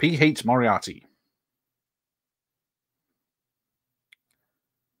P.H. Moriarty.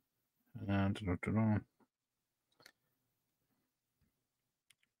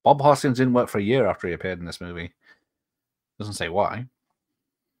 Bob Hoskins didn't work for a year after he appeared in this movie. Doesn't say why.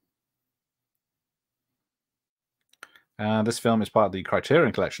 This film is part of the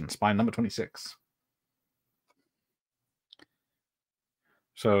Criterion Collection, Spine number 26.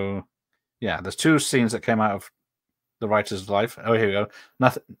 So, yeah, there's 2 scenes that came out of the writer's life. Oh, here we go.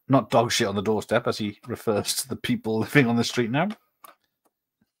 Not dog shit on the doorstep, as he refers to the people living on the street now.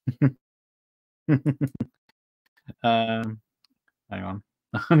 Hang on.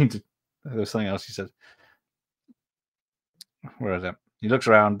 I need to. There was something else he said. Where is it? He looks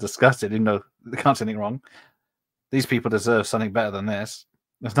around, disgusted, even though they can't see anything wrong. These people deserve something better than this.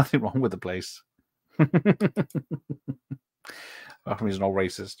 There's nothing wrong with the place. Apart from he's an old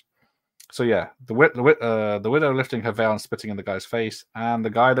racist. So yeah, the widow lifting her veil and spitting in the guy's face, and the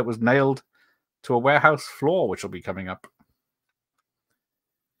guy that was nailed to a warehouse floor, which will be coming up.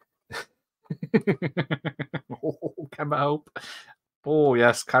 Oh, Kemba Hope. Oh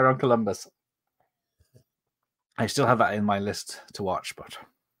yes, Chiron Columbus. I still have that in my list to watch, but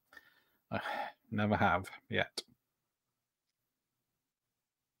I never have yet.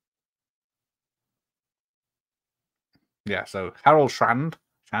 Yeah, so Harold Shand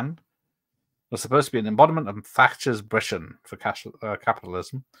was supposed to be an embodiment of Thatcher's Britain for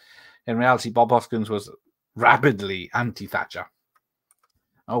capitalism. In reality, Bob Hoskins was rabidly anti-Thatcher.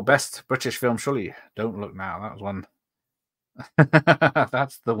 Oh, best British film, surely. Don't Look Now. That was one.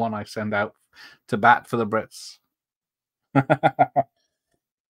 That's the one I send out to bat for the Brits. That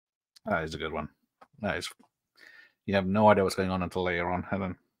is a good one. That is. You have no idea what's going on until later on, and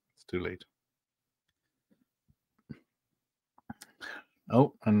then it's too late.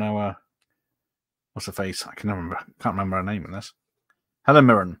 Oh, and now, what's her face? I can't remember her name in this. Helen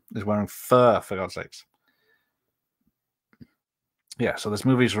Mirren is wearing fur, for God's sakes. Yeah, so this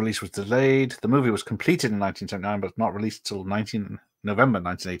movie's release was delayed. The movie was completed in 1979, but not released till November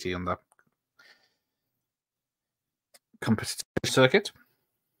 1980 on the competitive circuit.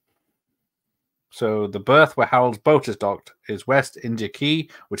 So the berth where Harold's boat is docked is West India Quay,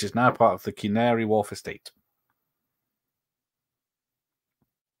 which is now part of the Canary Wharf estate.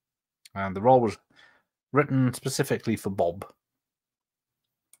 And the role was written specifically for Bob.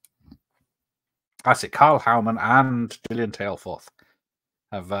 That's it. Carl Howman and Gillian Tailforth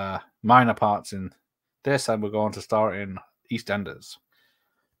have minor parts in this, and we're going to start in EastEnders.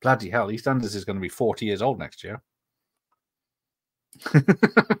 Bloody hell, EastEnders is going to be 40 years old next year.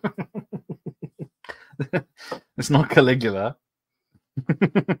 It's not Caligula.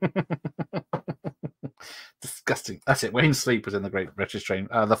 Disgusting. That's it. Wayne Sleep was in the Great British Train.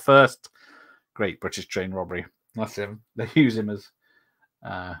 The first Great British Train robbery. That's him. They use him as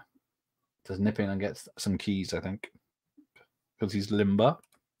to nip in and get some keys, I think, because he's limber.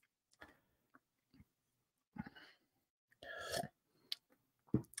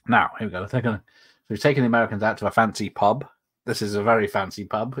 Now, here we go. We've taken the Americans out to a fancy pub. This is a very fancy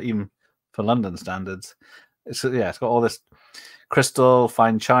pub, even for London standards. It's got all this crystal,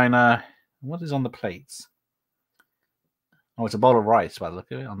 fine china. What is on the plates? Oh, it's a bowl of rice by the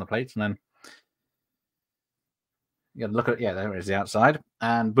look of it on the plates, and then you got to look at there is the outside,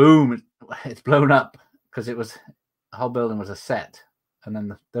 and boom, it's blown up because the whole building was a set, and then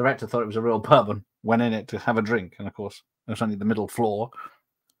the director thought it was a real pub and went in it to have a drink, and of course it was only the middle floor,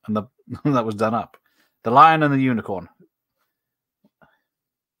 and that was done up. The Lion and the Unicorn,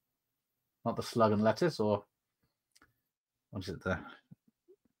 not the Slug and Lettuce, or what is it there?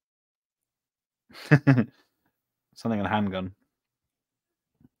 Something in a handgun.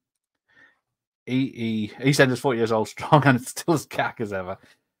 EastEnders 40 years old, strong, and it's still as cack as ever.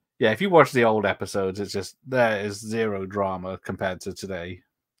 Yeah, if you watch the old episodes, it's just there is zero drama compared to today.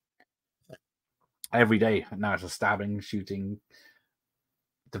 Every day now it's a stabbing, shooting,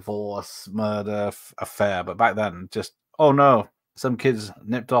 divorce, murder, affair. But back then, just oh no, some kids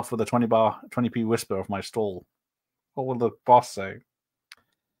nipped off with a 20p whisper off my stall. What will the boss say?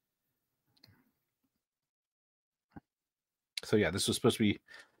 So yeah, this was supposed to be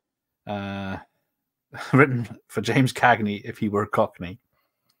written for James Cagney if he were a Cockney.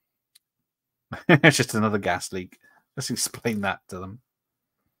 It's just another gas leak. Let's explain that to them.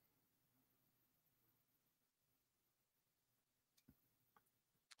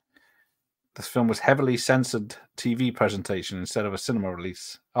 This film was heavily censored TV presentation instead of a cinema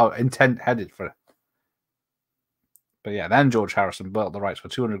release. Oh, headed for it. But yeah, then George Harrison bought the rights for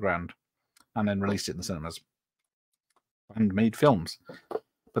 200 grand and then released it in the cinemas and made films.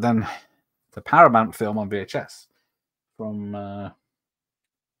 But then the Paramount film on VHS from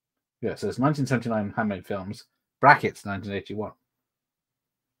so it's 1979 handmade films, brackets 1981.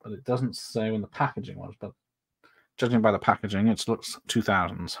 But it doesn't say when the packaging was, but judging by the packaging, it looks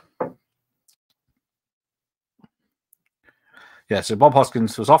 2000s. Yeah, so Bob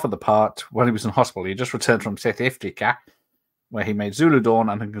Hoskins was offered the part when he was in hospital. He just returned from South Africa, where he made Zulu Dawn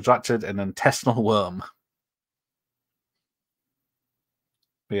and contracted an intestinal worm.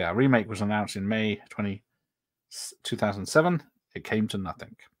 But yeah, a remake was announced in May 2007. It came to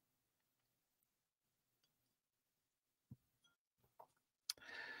nothing.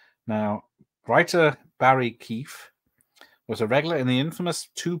 Now, Writer Barry Keefe was a regular in the infamous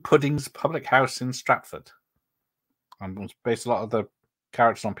Two Puddings public house in Stratford, and was based a lot of the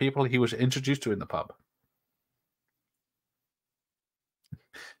characters on people he was introduced to in the pub.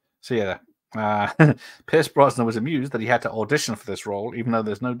 So yeah, Pierce Brosnan was amused that he had to audition for this role, even though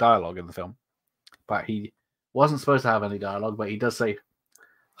there's no dialogue in the film. But he wasn't supposed to have any dialogue, but he does say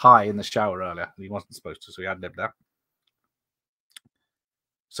hi in the shower earlier. He wasn't supposed to, so he ad-libbed that.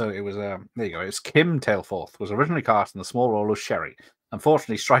 So it was, there you go. It's Kim Tailforth was originally cast in the small role of Sherry.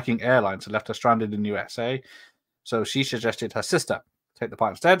 Unfortunately, Striking Airlines had left her stranded in the USA, so she suggested her sister take the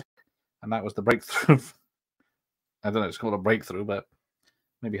part instead, and that was the breakthrough. I don't know, it's called a breakthrough, but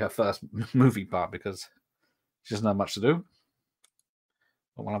maybe her first movie part because she doesn't have much to do.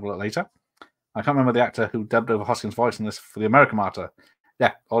 But we'll have a look later. I can't remember the actor who dubbed over Hoskins' voice in this for the American Martyr.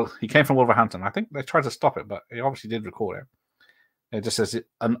 Yeah, well, he came from Wolverhampton. I think they tried to stop it, but he obviously did record it. It just says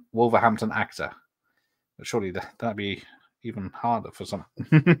a Wolverhampton actor. But surely that'd be even harder for some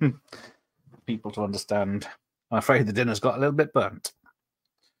people to understand. I'm afraid the dinner's got a little bit burnt.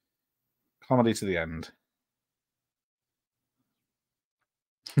 Comedy to the end.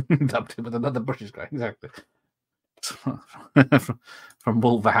 Dubbed him with another British guy, exactly. From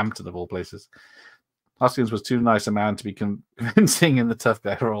Wolverhampton, of all places. Hoskins was too nice a man to be convincing in the tough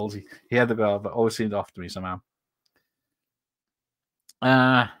guy roles. He had the girl, but always seemed off to me somehow.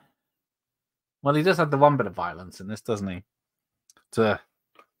 Well, he does have the one bit of violence in this, doesn't he? To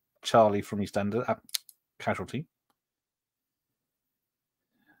Charlie from EastEnders, Casualty.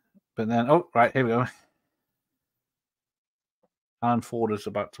 But then, oh, right, here we go. Alan Ford is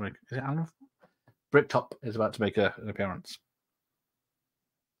about to make. Is it Alan? Bricktop is about to make an appearance.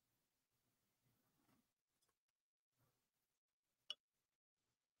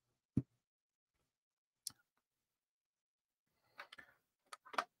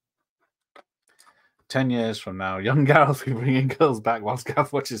 "10 years from now, young Gareth will be bringing girls back whilst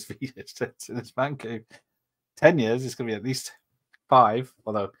Gav watches VHS in his man cave. 10 years, it's going to be at least 5,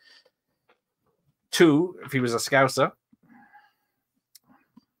 although 2 if he was a Scouser.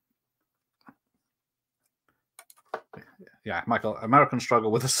 Yeah, Michael, American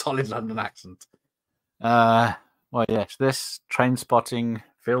struggle with a solid London accent. Well, yes, this Train Spotting,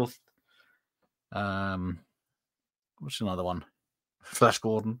 Filth. What's another one? Flash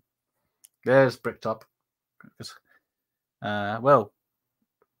Gordon. There's Bricktop. Well,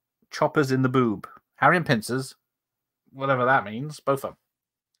 Choppers in the Boob. Harry and Pincers. Whatever that means. Both of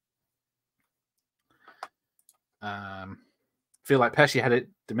them. Feel like Pesci had it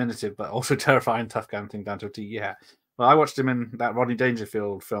diminutive, but also terrifying, tough guy thing down to a T. Yeah. Well, I watched him in that Rodney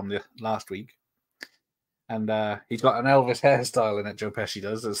Dangerfield film last week. And he's got an Elvis hairstyle in it, Joe Pesci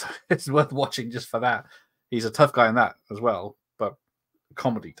does. It's worth watching just for that. He's a tough guy in that as well, but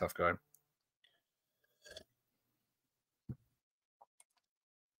comedy tough guy.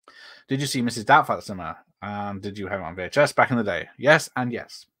 Did you see Mrs. Doubtfire cinema? And did you have it on VHS back in the day? Yes and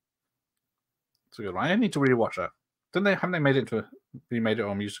yes. It's a good one. I need to really watch that. Haven't they made it into remade it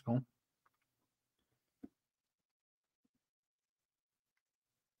or a musical?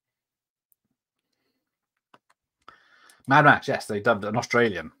 Mad Max, yes, they dubbed an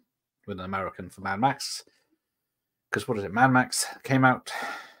Australian with an American for Mad Max. Because what is it? Mad Max came out.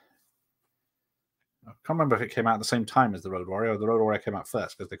 I can't remember if it came out at the same time as the Road Warrior, or the Road Warrior came out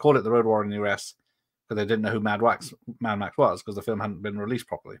first, because they called it the Road Warrior in the US because they didn't know who Mad Max was, because the film hadn't been released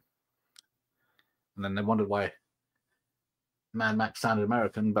properly. And then they wondered why Mad Max sounded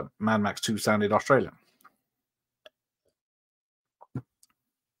American, but Mad Max 2 sounded Australian.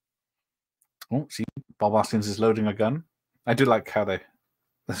 Oh, see, Bob Hoskins is loading a gun. I do like how there's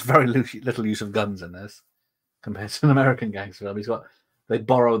very little use of guns in this compared to an American gangster film. They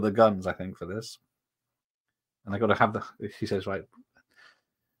borrow the guns, I think, for this. And I got to have he says, right,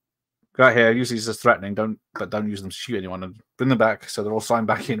 go out here, use these as threatening, don't use them to shoot anyone, and bring them back so they're all signed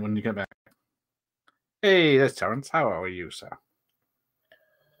back in when you get back. Hey, there's Terrence. How are you, sir?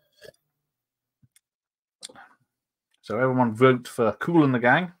 So everyone vote for Kool and the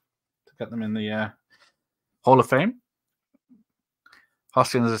Gang to get them in the Hall of Fame.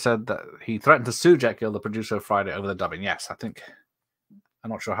 Hoskins has said that he threatened to sue Jack Gill, the producer of Friday, over the dubbing. Yes, I'm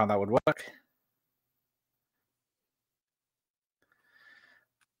not sure how that would work.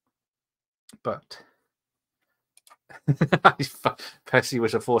 But Pesci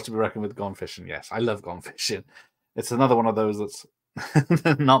was a force to be reckoned with. Gone Fishing. Yes, I love Gone Fishing. It's another one of those that's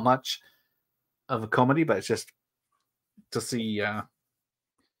not much of a comedy, but it's just to see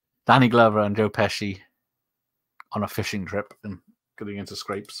Danny Glover and Joe Pesci on a fishing trip and getting into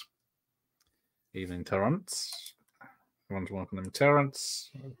scrapes. Evening, Terrence. Everyone's welcome him, Terrence.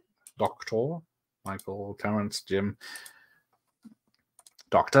 Doctor, Michael, Terrence, Jim,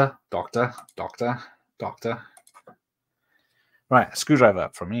 Doctor. Right, a screwdriver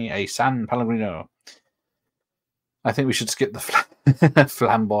from me, a San Pellegrino. I think we should skip the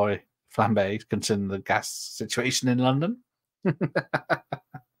flambe, considering the gas situation in London.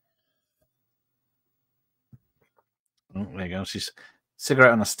 Oh, there you go. She's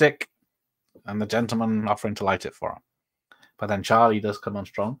cigarette on a stick, and the gentleman offering to light it for her. But then Charlie does come on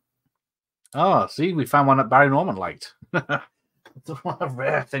strong. Oh, see, we found one that Barry Norman liked. What a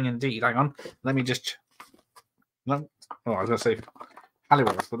rare thing indeed. Hang on, let me just. No, oh, I was going to say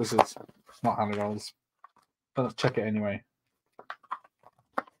Halliwell's, but this is not Halliwell's. But let's check it anyway.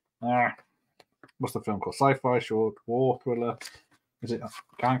 What's the film called? Sci-fi, short, war, thriller. Is it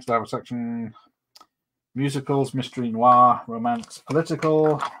gangster? Have a section. Musicals, mystery, noir, romance,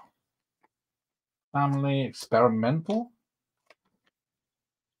 political, family, experimental,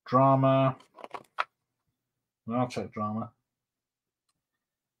 drama. I'll check drama.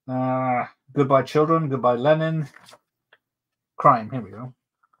 Goodbye Children, Goodbye Lenin, crime. Here we go.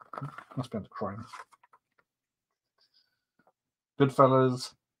 Must be under crime.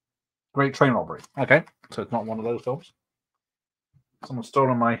 Goodfellas, Great Train Robbery. Okay, so it's not one of those films. Someone's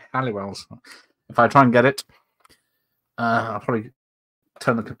stolen my Halliwell's. If I try and get it, I'll probably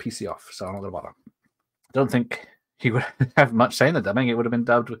turn the PC off, so I'm not going to bother. I don't think he would have much say in the dubbing. It would have been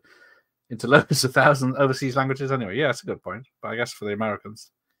dubbed into loads of thousand overseas languages anyway. Yeah, that's a good point. But I guess for the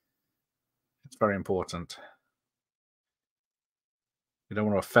Americans, it's very important. You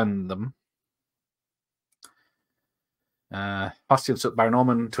don't want to offend them. Hostian took Barry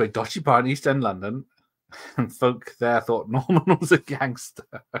Norman to a dodgy bar in East End London, and folk there thought Norman was a gangster.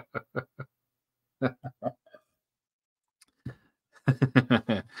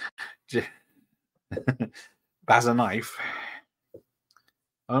 Baz a knife.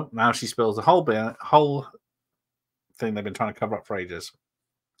 Oh, now she spills the whole thing they've been trying to cover up for ages.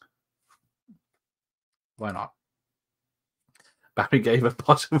 Why not? Barry gave a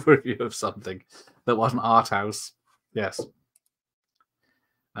positive review of something that wasn't Art House. Yes.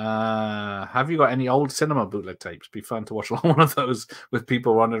 Have you got any old cinema bootleg tapes? Be fun to watch one of those with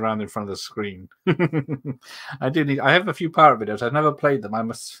people running around in front of the screen. I have a few pirate videos. I've never played them. I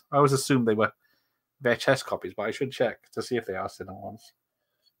always assumed they were VHS copies, but I should check to see if they are cinema ones.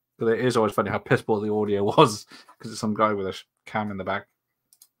 But it is always funny how piss poor the audio was because it's some guy with a cam in the back.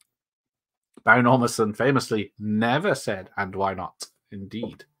 Barry Norman famously never said, "And why not?"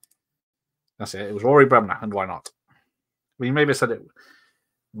 Indeed. That's it. It was Rory Bremner, and why not? Well, he maybe said it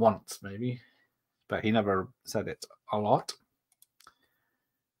once, maybe, but he never said it a lot.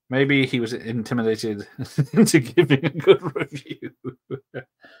 Maybe he was intimidated into giving a good review.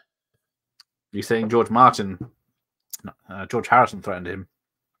 You're saying George Harrison threatened him.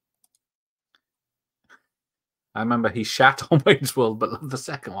 I remember he shat on Wayne's World, but loved the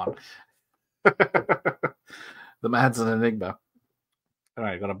second one. The Man's an Enigma. All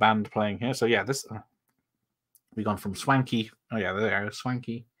right, got a band playing here. So yeah, this we've gone from swanky. Oh yeah, there you go,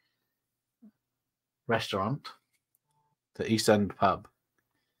 swanky restaurant to East End pub.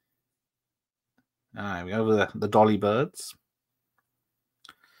 All right, we go over the Dolly Birds.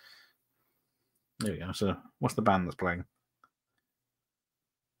 There we go. So what's the band that's playing?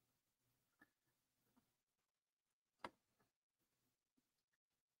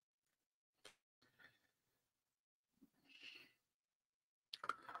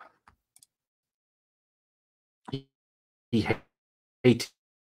 He hated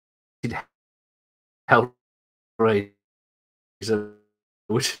Hellraiser,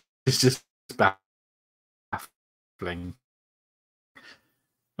 which is just baffling.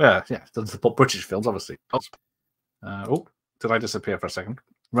 Yeah, it doesn't support British films, obviously. Oh, did I disappear for a second?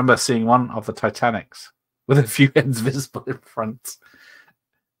 Remember seeing one of the Titanics with a few heads visible in front.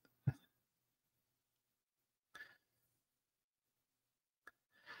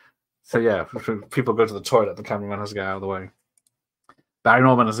 So yeah, people go to the toilet, the cameraman has to get out of the way. Barry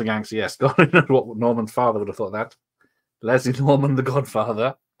Norman as a gangster, yes. God knows what Norman's father would have thought that. Leslie Norman, the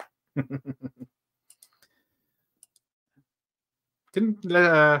Godfather. Didn't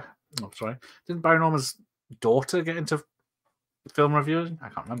Barry Norman's daughter get into film reviewing? I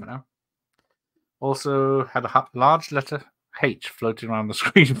can't remember now. Also had a large letter H floating around the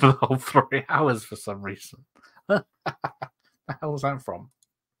screen for the whole 3 hours for some reason. Where the hell was that from?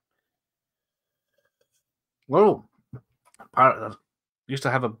 Whoa. Pirate used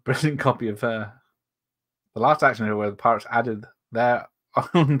to have a brilliant copy of The Last Action Hero where the pirates added their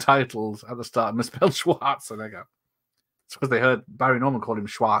own titles at the start and misspelled Schwarzenegger. It's because they heard Barry Norman call him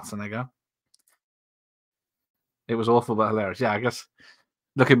Schwarzenegger. It was awful but hilarious. Yeah, I guess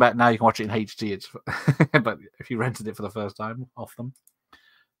Looking back now, you can watch it in HD. It's but if you rented it for the first time off them,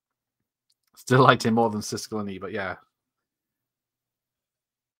 still liked him more than Siskel and E. But yeah,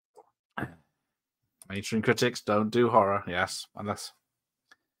 mainstream critics don't do horror. Yes, unless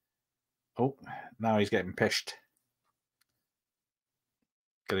now he's getting pished,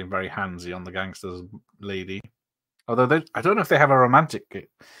 getting very handsy on the gangster's lady. Although I don't know if they have a romantic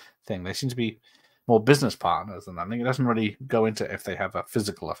thing. They seem to be more business partners than that. I think it doesn't really go into if they have a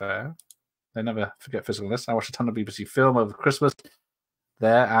physical affair. They never forget physicalness. I watched a ton of BBC Film over Christmas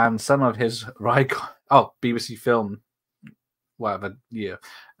there, and some of his BBC Film, whatever year.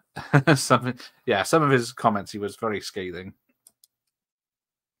 some of his comments, he was very scathing.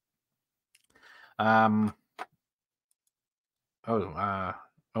 Oh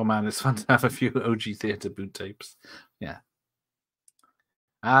man, it's fun to have a few OG theatre boot tapes. Yeah.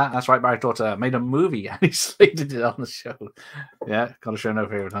 That's right, Barry Daughter made a movie and he slated it on the show. Yeah, got to show no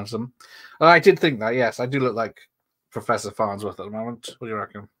favourite handsome. I did think that, yes, I do look like Professor Farnsworth at the moment. What do you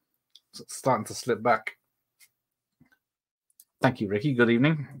reckon? It's starting to slip back. Thank you, Ricky. Good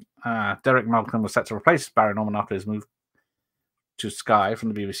evening. Derek Malcolm was set to replace Barry Norman after his move to Sky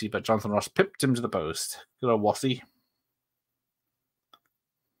from the BBC, but Jonathan Ross pipped him to the post. Good old Wassy.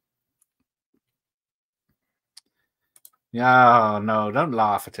 Yeah, no, don't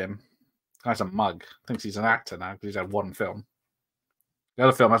laugh at him. Guy's a mug. Thinks he's an actor now because he's had one film. The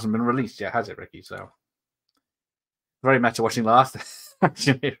other film hasn't been released yet, has it, Ricky? So very meta watching last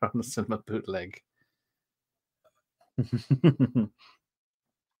actually on the cinema bootleg.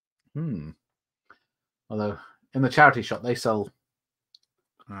 Although in the charity shop they sell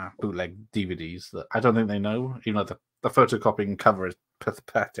bootleg DVDs that I don't think they know, even though the photocopying cover is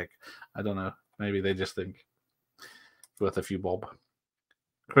pathetic. I don't know. Maybe they just think it's worth a few bob.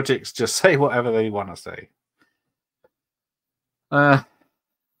 Critics just say whatever they want to say.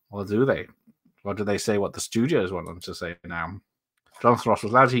 Or do they? Or do they say what the studios want them to say now? Jonathan Ross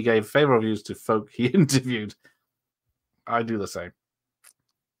was glad he gave favourable reviews to folk he interviewed. I do the same.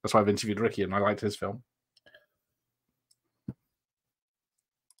 That's why I've interviewed Ricky and I liked his film.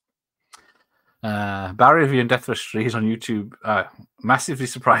 Barry reviewing Death Wish 3 is on YouTube. Massively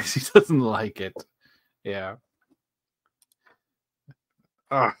surprised he doesn't like it. Yeah.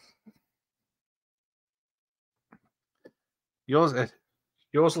 Yours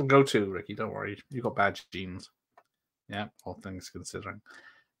will go too, Ricky. Don't worry. You've got bad genes. Yeah, all things considering.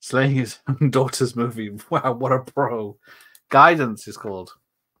 Slaying his own daughter's movie. Wow, what a pro. Guidance is called.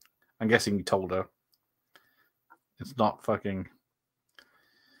 I'm guessing you told her. It's not fucking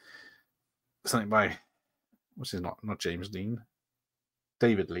something by what's his not James Lean.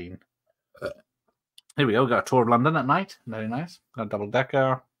 David Lean. Here we go. Got a tour of London at night. Very nice. Got a double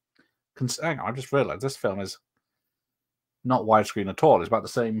decker. Hang on, I just realised this film is not widescreen at all. It's about the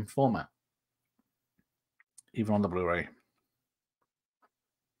same format, even on the Blu-ray.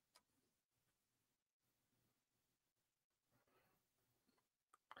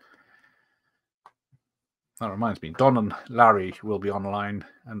 That reminds me, Don and Larry will be online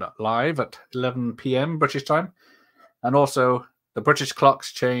and live at 11 p.m. British time. And also, the British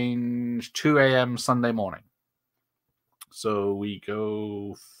clocks change 2 a.m. Sunday morning. So we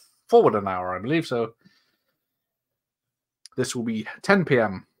go forward an hour, I believe. So this will be 10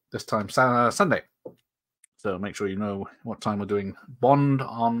 p.m. this time, Sunday. So make sure you know what time we're doing Bond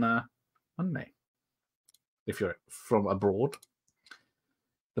on Monday, if you're from abroad.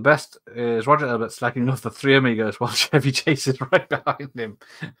 The best is Roger Ebert slacking off the Three Amigos while Chevy chases right behind him.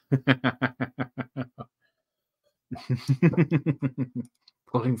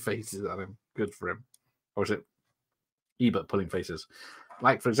 Pulling faces at him. Good for him. Or is it Ebert pulling faces?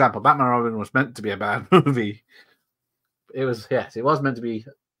 Like, for example, Batman and Robin was meant to be a bad movie. It was, yes, it was meant to be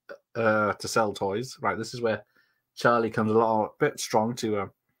to sell toys. Right, this is where Charlie comes a bit strong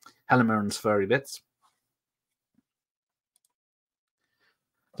to Helen Mirren's furry bits.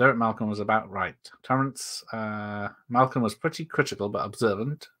 Derek Malcolm was about right. Terrence Malcolm was pretty critical but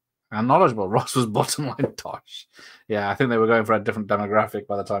observant and knowledgeable. Ross was bottom line tosh. Yeah, I think they were going for a different demographic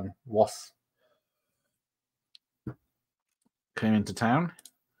by the time Ross came into town.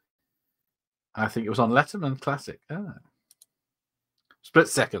 I think it was on Letterman Classic. Split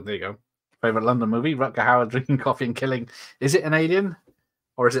Second, there you go. Favorite London movie? Rutger Hauer drinking coffee and killing. Is it an alien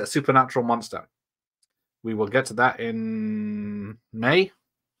or is it a supernatural monster? We will get to that in May.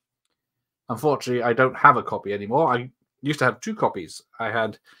 Unfortunately, I don't have a copy anymore. I used to have 2 copies. I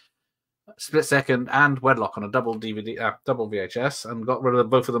had Split Second and Wedlock on a double DVD, double VHS, and got rid of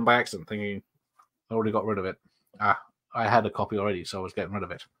both of them by accident, thinking I already got rid of it. I had a copy already, so I was getting rid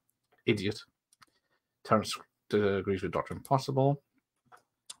of it. Idiot. Terrence agrees with Dr. Impossible.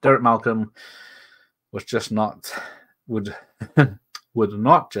 Derek Malcolm was just not would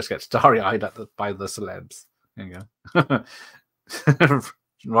not just get starry-eyed by the celebs. There you go.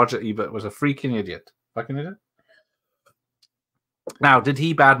 Roger Ebert was a freaking idiot. Fucking idiot. Now, did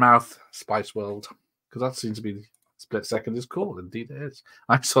he badmouth Spice World? Because that seems to be Split Second is cool. Indeed it is.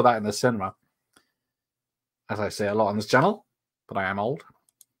 I saw that in the cinema. As I say a lot on this channel, but I am old.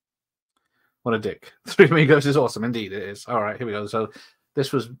 What a dick. Three Amigos is awesome. Indeed it is. All right, here we go. So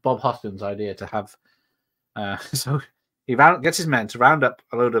this was Bob Hoskins' idea to have... so he gets his men to round up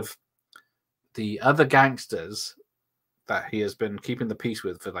a load of the other gangsters that he has been keeping the peace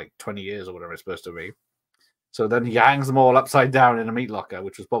with for like 20 years or whatever it's supposed to be. So then he hangs them all upside down in a meat locker,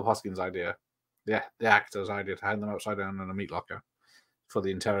 which was Bob Hoskins' idea. Yeah, the actor's idea to hang them upside down in a meat locker for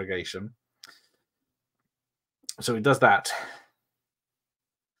the interrogation. So he does that.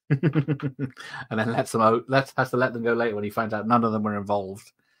 And then lets them out. Has to let them go later when he finds out none of them were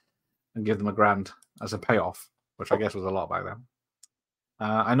involved and give them $1,000 as a payoff, which I guess was a lot back then.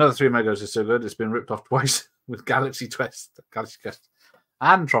 I know the Three Amigos is so good, it's been ripped off twice with Galaxy Quest,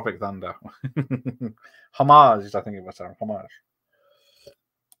 and Tropic Thunder. Homage, I think it was. Homage.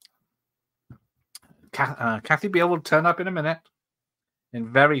 Kathy Beale will turn up in a minute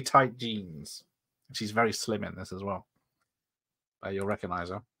in very tight jeans. She's very slim in this as well. You'll recognize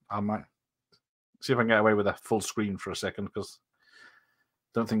her. I might see if I can get away with a full screen for a second because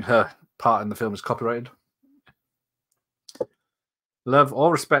I don't think her part in the film is copyrighted. Love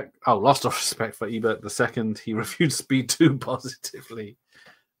or respect. Oh, lost all respect for Ebert the second he reviewed Speed 2 positively.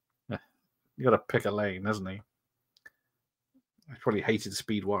 You got to pick a lane, hasn't he? I probably hated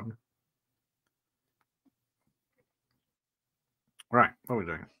Speed 1. Right, what are we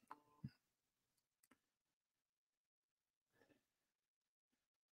doing?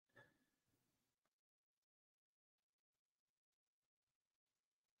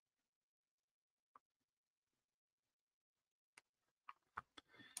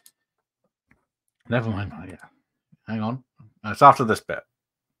 Never mind. Yeah. Hang on. It's after this bit.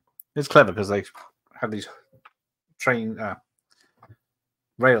 It's clever because they have these train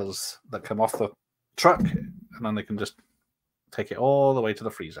rails that come off the truck, and then they can just take it all the way to the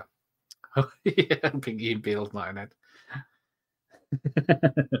freezer. Yeah, Pinky and Beale's marionette.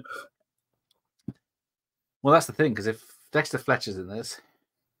 Well, that's the thing, because if Dexter Fletcher's in this,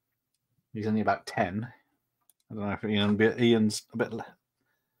 he's only about 10. I don't know if Ian's a bit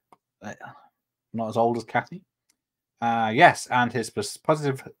not as old as Kathy. Yes, and his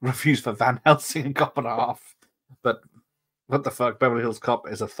positive reviews for Van Helsing and Cop and a Half. But what the fuck, Beverly Hills Cop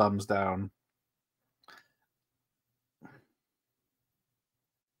is a thumbs down.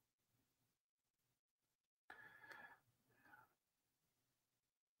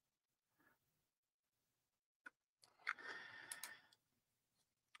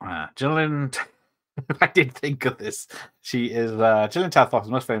 Gillian, I did think of this. She is Gillian Talfox is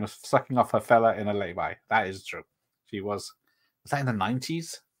most famous for sucking off her fella in a lay-by. That is true. She was that in the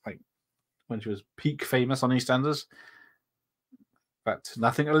 90s? Like when she was peak famous on EastEnders? But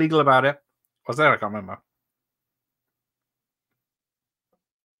nothing illegal about it. Was there? I can't remember.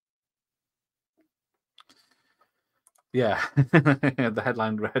 Yeah. The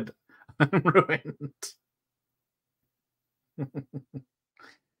headline read ruined.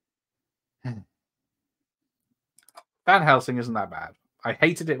 Van Helsing isn't that bad. I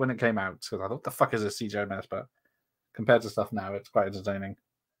hated it when it came out because I thought, what the fuck is this CGI mess? But compared to stuff now, it's quite entertaining.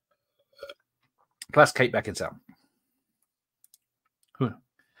 Plus Kate Beckinsale.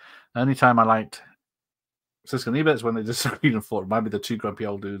 Only time I liked Siskel and Ebert is when they disagreed and fought. It might be the two grumpy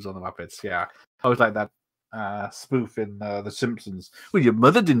old dudes on the Muppets. Yeah. I always like that spoof in The Simpsons. Well, your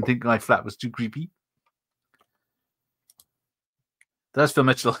mother didn't think my flat was too creepy. Does Phil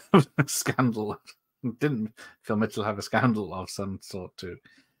Mitchell have a scandal? Didn't Phil Mitchell have a scandal of some sort too?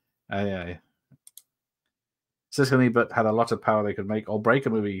 Yeah. Siskel and Ebert had a lot of power. They could make or break a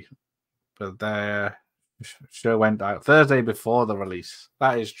movie, but their show went out Thursday before the release.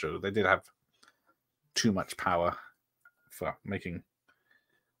 That is true. They did have too much power for making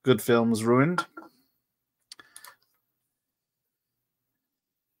good films ruined.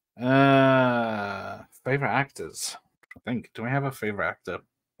 Favorite actors? I think. Do we have a favorite actor?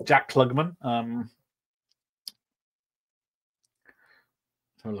 Jack Klugman. Have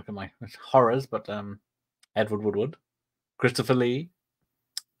a look at my horrors, but Edward Woodward, Christopher Lee,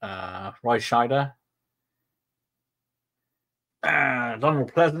 Roy Scheider,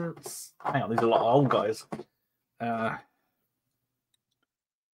 Donald Pleasance. Hang on, these are a lot of old guys. Tom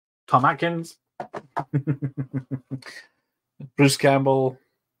Atkins, Bruce Campbell.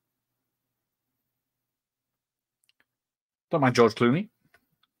 Don't mind George Clooney.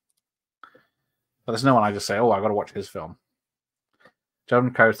 But there's no one I just say, oh, I've got to watch his film.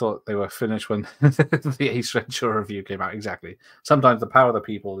 John Carey thought they were finished when the Ace Ventura review came out. Exactly. Sometimes the power of the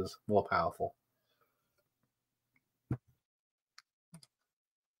people is more powerful.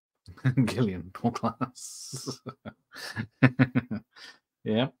 Gillian Douglas.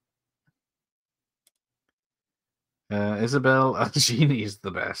 Yeah. Isabel Adjani is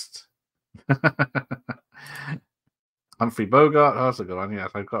the best. Humphrey Bogart. Oh, that's a good one. Yeah,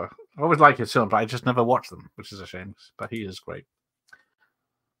 I always like his films, but I just never watch them, which is a shame. But he is great.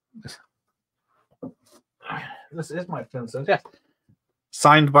 This is my film. Yeah.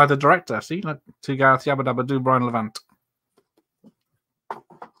 Signed by the director. See, like to Gareth Yabba Dabba Doo, Brian Levant.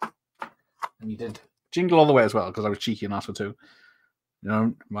 And he did Jingle All the Way as well, because I was cheeky and asked for two. You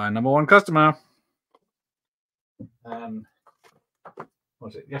know, my number one customer. What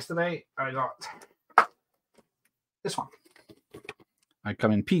was it? Yesterday, I got this one. I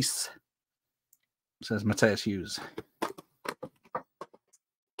come in peace. Says Matthias Hughes.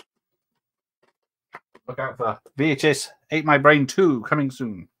 Look out for VHS Ate My Brain 2 coming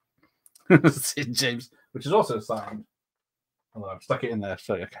soon. Sid James, which is also signed. Although I've stuck it in there,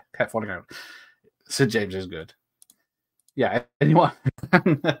 so it kept falling out. Sid James is good. Yeah, anyone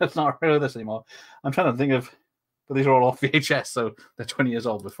that's not heard of this anymore. I'm trying to think of, but these are all off VHS, so they're 20 years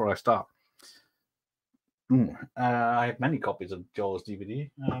old before I start. I have many copies of Jaws DVD.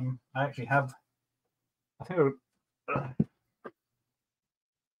 I actually have, I think oh,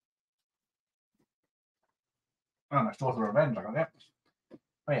 that's Jaws the Revenge. I got it.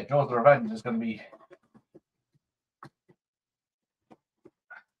 Oh yeah, Jaws the Revenge is going to be.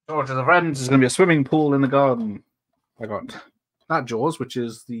 Jaws the Revenge is going to be a swimming pool in the garden. I got that Jaws, which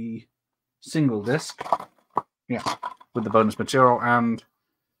is the single disc. Yeah, with the bonus material and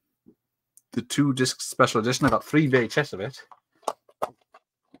the 2-disc special edition. I got 3 VHS of it.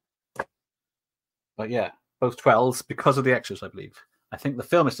 But yeah, both 12s because of the extras, I believe. I think the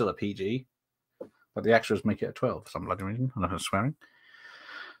film is still a PG, but the extras make it a 12 for some bloody reason. I don't know if I'm swearing.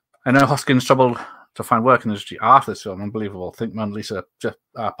 I know Hoskins struggled to find work in the industry after this film. Unbelievable. I think Mona Lisa just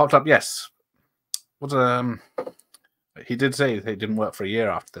popped up. Yes. He did say he didn't work for a year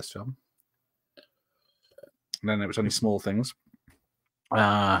after this film. And then it was only small things.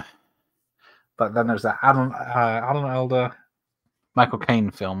 But then there's that Alan Elder, Michael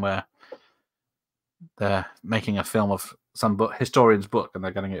Caine film where they're making a film of some historian's book and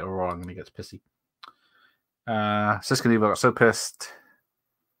they're getting it all wrong and he gets pissy. Siska and Eva got so pissed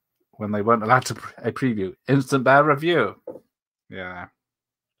when they weren't allowed to a preview. Instant bad review. Yeah.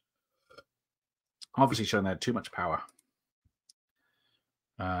 Obviously showing they had too much power.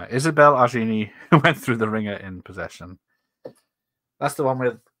 Isabel Adjani went through the ringer in Possession. That's the one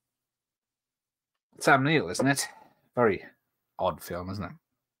with Sam Neill, isn't it? Very odd film, isn't it?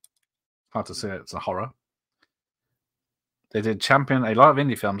 Hard to say it's a horror. They did champion a lot of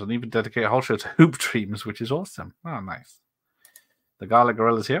indie films and even dedicate a whole show to Hoop Dreams, which is awesome. Oh, nice. The Garlic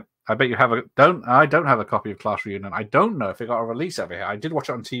Gorilla's here. I bet you have a... I don't have a copy of Class Reunion. I don't know if it got a release over here. I did watch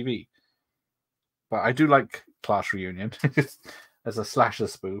it on TV. But I do like Class Reunion as a slasher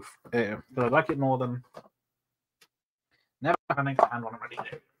spoof. But I like it more than... Never having a hand on it already.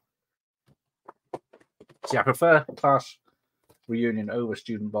 See, I prefer Class Reunion over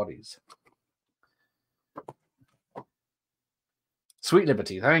Student Bodies. Sweet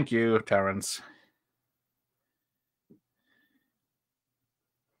Liberty. Thank you, Terence.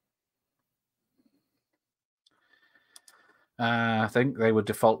 I think they would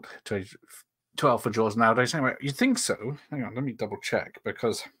default to 12 for Jaws nowadays. Anyway, you think so? Hang on, let me double check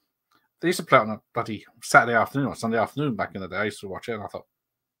because they used to play it on a bloody Saturday afternoon or Sunday afternoon back in the day. I used to watch it and I thought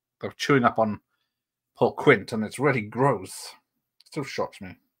they were chewing up on Paul Quint and it's really gross. It still shocks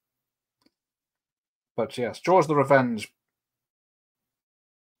me. But yes, Jaws the Revenge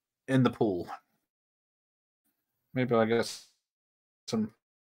in the pool. Maybe I guess some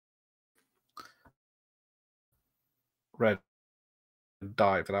red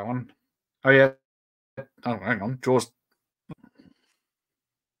dye for that one. Oh yeah. Oh, hang on. Jaws.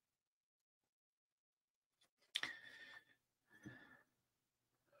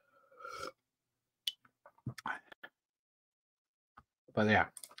 But yeah.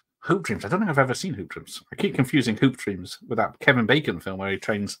 Hoop Dreams. I don't think I've ever seen Hoop Dreams. I keep confusing Hoop Dreams with that Kevin Bacon film where he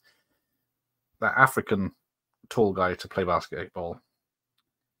trains that African tall guy to play basketball.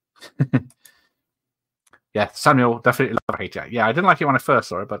 Yeah, Samuel definitely love hate it. Yeah, I didn't like it when I first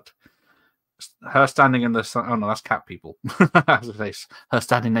saw it, but her standing in the sun. Oh no, that's cat people. Her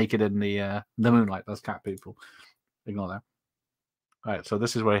standing naked in the moonlight. That's cat people. Ignore that. All right, so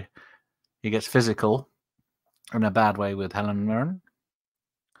this is where he gets physical in a bad way with Helen Mirren.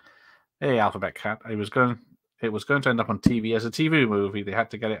 Hey, Alphabet Cat. It was going to end up on TV as a TV movie. They had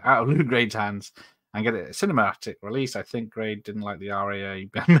to get it out of Loot Grade's hands and get it a cinematic release. I think Grade didn't like the RAA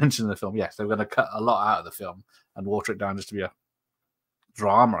mentioned in the film. Yes, they were going to cut a lot out of the film and water it down just to be a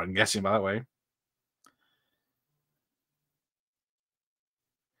drama, I'm guessing, by that way.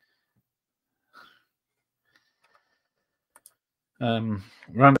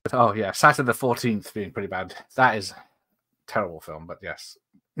 Remember, oh yeah, Saturday the 14th being pretty bad. That is a terrible film, but yes.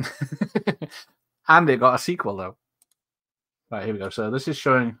 And it got a sequel though. Right, here we go. So this is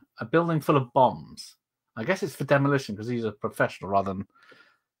showing a building full of bombs. I guess it's for demolition because these are professional rather than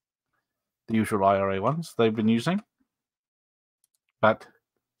the usual IRA ones they've been using. But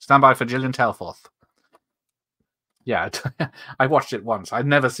stand by for Gillian Telforth. Yeah, I watched it once. I'd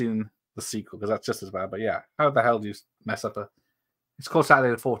never seen the sequel because that's just as bad. But yeah, how the hell do you mess up a... It's called Saturday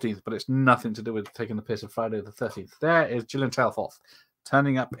the 14th, but it's nothing to do with taking the piss of Friday the 13th. There is Gillian Telforth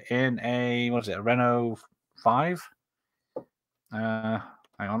turning up in a, what is it, a Renault 5? Hang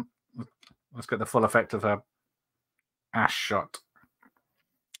on. Let's get the full effect of her ass shot.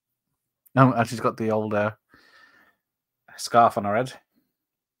 No, and she's got the old scarf on her head.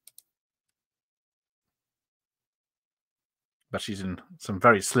 But she's in some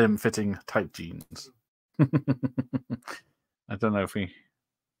very slim-fitting tight jeans. I don't know if we...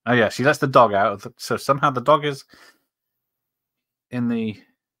 Oh, yeah, she lets the dog out. So somehow the dog is in the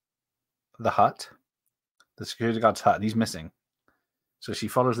hut, the security guard's hut, and he's missing. So she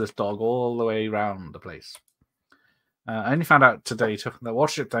follows this dog all the way around the place. I only found out today that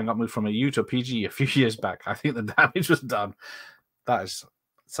Watership Down got moved from a U to a PG a few years back. I think the damage was done. That is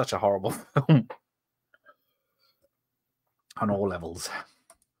such a horrible film. On all levels.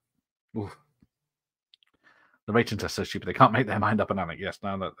 Oof. The ratings are so stupid they can't make their mind up on it. Yes,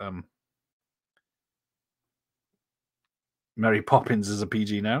 now that Mary Poppins is a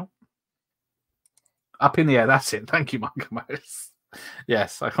PG now. Up in the Air, that's it. Thank you, Michael Mouse.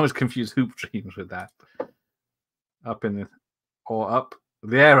 Yes, I always confuse Hoop Dreams with that. Up in the... Or up...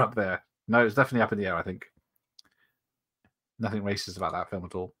 The air up there. No, it's definitely Up in the Air, I think. Nothing racist about that film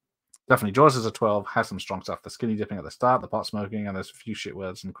at all. Definitely, Jaws is a 12, has some strong stuff. The skinny dipping at the start, the pot smoking, and there's a few shit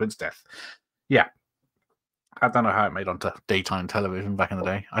words and Quint's death. Yeah. I don't know how it made onto daytime television back in the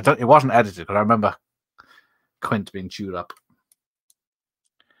day. It wasn't edited, because I remember Quint being chewed up.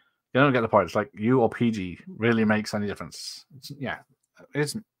 You don't get the point. It's like U or PG really makes any difference. Yeah, it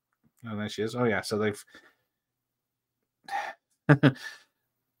isn't. Oh, there she is. Oh, yeah. So they've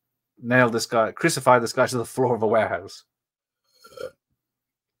nailed this guy, crucified this guy to the floor of a warehouse.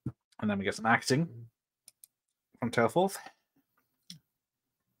 And then we get some acting from Telforth.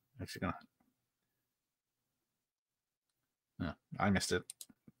 Actually, gonna... No, I missed it.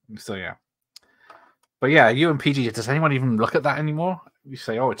 So, yeah. But yeah, U and PG, does anyone even look at that anymore? You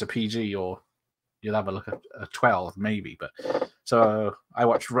say, oh, it's a PG, or you'll have a look at a 12, maybe. But so I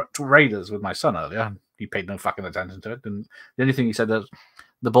watched Raiders with my son earlier, and he paid no fucking attention to it. And the only thing he said that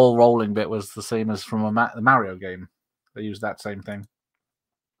the ball rolling bit was the same as from the Mario game. They used that same thing.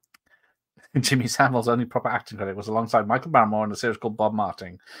 Jimmy Savile's only proper acting credit was alongside Michael Barrymore in a series called Bob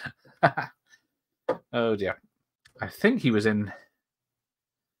Martin. Oh dear. I think he was in...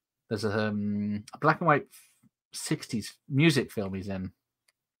 There's a black and white 60s music film he's in,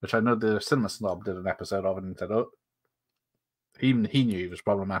 which I know the Cinema Snob did an episode of and said, oh, he knew he was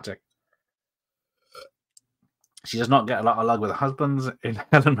problematic. She does not get a lot of love with her husbands in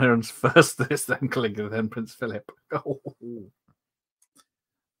Helen Mirren's First This, Then Clink, and Then Prince Philip. Oh.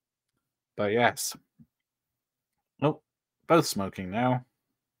 But yes. Oh, both smoking now.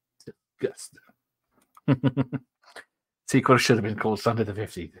 Disgusting. Sequel should have been called Sunday the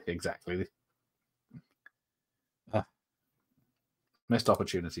 50th. Exactly. Missed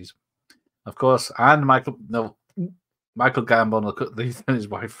opportunities. Of course. And Michael Gambon will cook these and his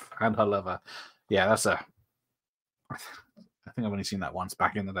wife and her lover. Yeah, that's a... I think I've only seen that once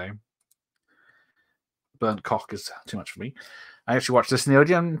back in the day. Burnt cock is too much for me. I actually watched this in the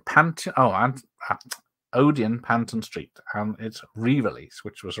Odeon Panton Street, and its re-release,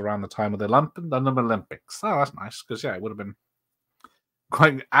 which was around the time of the London Olympics. Oh, that's nice, because yeah, it would have been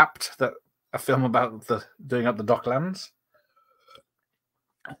quite apt that a film about doing up the Docklands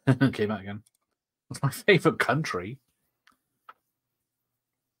came out again. It's my favourite country.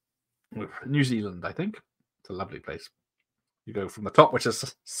 New Zealand, I think. It's a lovely place. You go from the top, which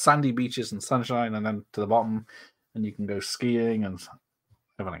is sandy beaches and sunshine, and then to the bottom, and you can go skiing and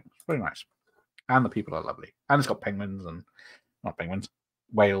everything. It's very nice. And the people are lovely. And it's got penguins and... Not penguins.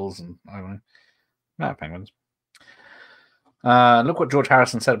 Whales and... I don't know. No, penguins. Look what George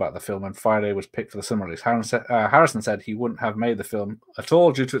Harrison said about the film when Friday was picked for the cinema release. Harrison said he wouldn't have made the film at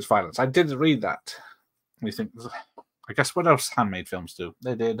all due to its violence. I did read that. We think, I guess, what else handmade films do?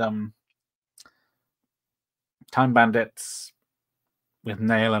 They did Time Bandits with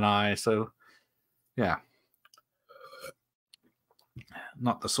Nail and I. So, yeah,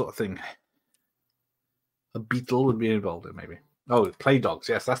 not the sort of thing a Beatle would be involved in, maybe. Oh, Play Dogs.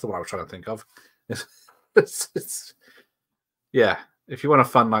 Yes, that's the one I was trying to think of. Yeah, if you want a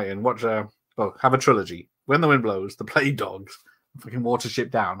fun night in, watch have a trilogy. When the Wind Blows, The Play Dogs, fucking Watership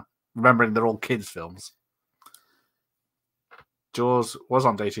Down. Remembering they're all kids' films. Jaws was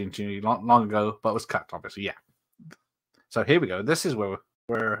on Dating long ago, but was cut, obviously. Yeah. So here we go. This is where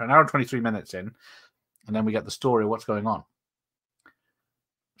we're an hour and 23 minutes in, and then we get the story of what's going on.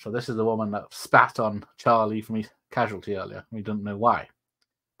 So this is the woman that spat on Charlie from his Casualty earlier. We don't know why,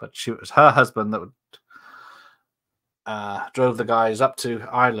 but it was her husband that would drove the guys up to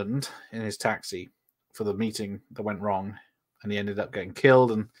Ireland in his taxi for the meeting that went wrong, and he ended up getting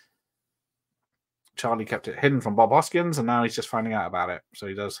killed, and Charlie kept it hidden from Bob Hoskins, and now he's just finding out about it. So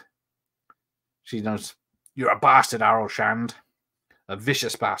she knows, you're a bastard, Errol Shand, a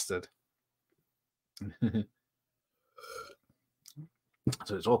vicious bastard.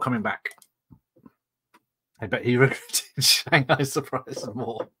 So it's all coming back. I bet he regretted Shanghai Surprise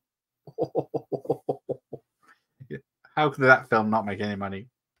more. How could that film not make any money?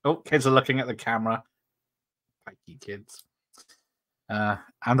 Oh, kids are looking at the camera. Pikey kids. And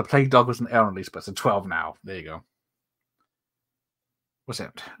The Plague Dog was an air release, but it's a 12 now. There you go. What's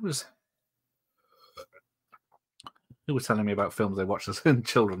it? Who was telling me about films they watched as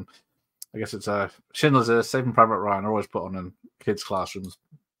children? I guess it's Schindler's List, Saving Private Ryan, are always put on in kids' classrooms.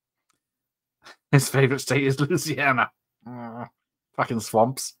 His favorite state is Louisiana. Fucking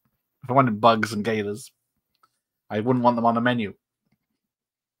swamps. If I wanted bugs and gators, I wouldn't want them on the menu.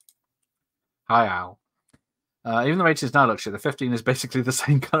 Hi, Al. Even the ratings now look shit. The 15 is basically the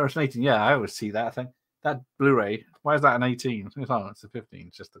same color as an 18. Yeah, I always see that thing. That Blu-ray, why is that an 18? It's a 15.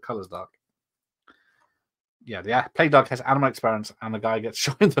 It's just the color's dark. Yeah, the Plague Dog has animal experiments and the guy gets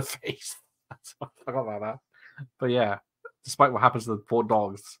shot in the face. I forgot about that. But yeah, despite what happens to the poor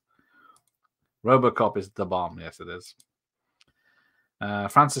dogs, RoboCop is the bomb. Yes, it is.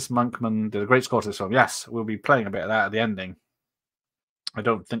 Francis Monkman did a great score to this film. Yes, we'll be playing a bit of that at the ending. I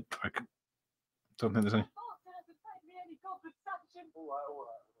don't think there's any.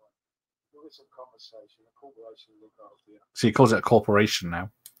 So he calls it a corporation now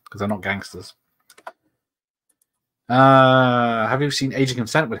because they're not gangsters. Have you seen Age of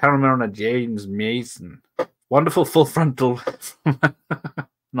Consent with Helen Mirren and James Mason? Wonderful full frontal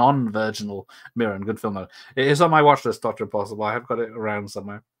non-virginal Mirren. Good film though. It is on my watch list, Dr. Impossible. I have got it around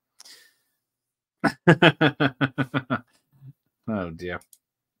somewhere. Oh dear.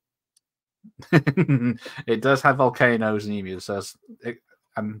 It does have volcanoes and emus.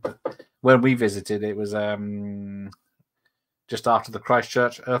 And when we visited, it was just after the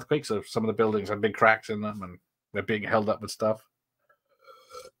Christchurch earthquake, so some of the buildings had big cracks in them, and they're being held up with stuff.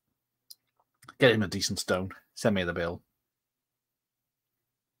 Get him a decent stone. Send me the bill.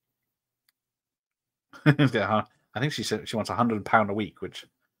 I think she said she wants £100 a week, which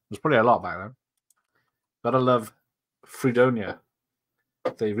was probably a lot back then. Gotta love Fredonia.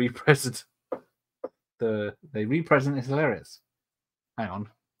 They represent is hilarious. Hang on,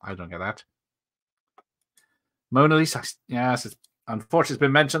 I don't get that. Mona Lisa, yes, unfortunately it's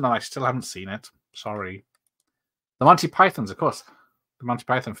been mentioned and I still haven't seen it. Sorry. The Monty Pythons, of course. The Monty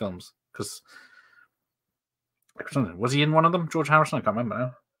Python films. Because was he in one of them? George Harrison? I can't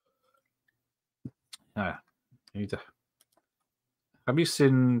remember now. Yeah. Have you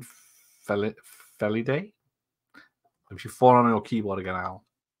seen Felidae? Have you fallen on your keyboard again, Al?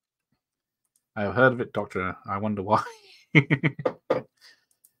 I have heard of it, Doctor. I wonder why.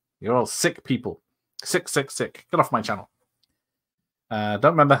 You're all sick people. Sick. Get off my channel. Don't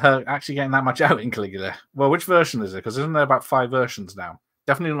remember her actually getting that much out in Caligula. Well, which version is it? Because isn't there about 5 versions now?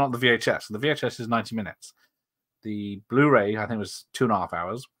 Definitely not the VHS. The VHS is 90 minutes. The Blu-ray, I think, was 2.5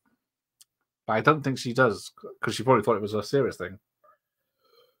 hours. But I don't think she does, because she probably thought it was a serious thing.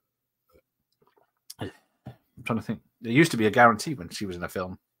 I'm trying to think. There used to be a guarantee when she was in a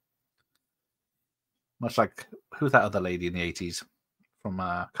film. Much like, who's that other lady in the 80s from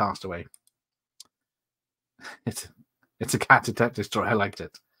Castaway? It's a cat detective story. I liked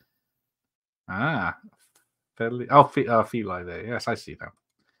it. Feli there. Yes, I see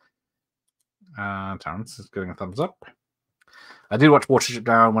now. Terrence is getting a thumbs up. I did watch Watership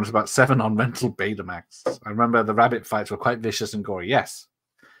Down when it was about 7 on rental Betamax. I remember the rabbit fights were quite vicious and gory. Yes.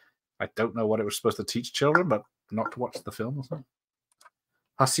 I don't know what it was supposed to teach children, but not to watch the film or something.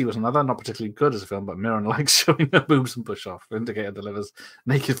 Hussy was another, not particularly good as a film, but Mirren likes showing her boobs and push off. Vindicator delivers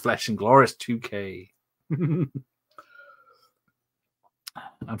naked flesh and glorious 2K.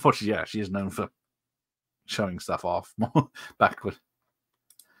 Unfortunately, yeah, she is known for showing stuff off more backward.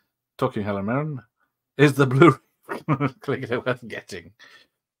 Talking Helen Mirren, is the blue click it worth getting?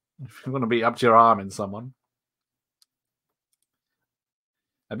 If you want to be up to your arm in someone.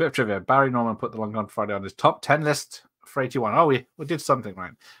 A bit of trivia. Barry Norman put The Long Gone Friday on his top 10 list for 81. Oh, we did something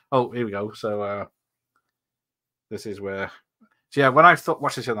right. Oh, here we go. So this is where... So yeah, when I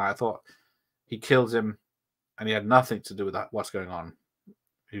watched this, I thought he killed him and he had nothing to do with that. What's going on.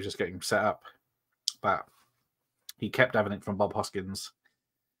 He was just getting set up. But he kept having it from Bob Hoskins.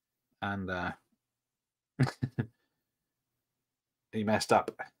 And he messed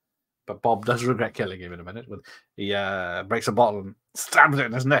up. But Bob does regret killing him in a minute. He breaks a bottle and stabs it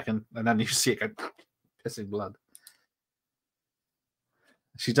in his neck, and then you see it go pissing blood.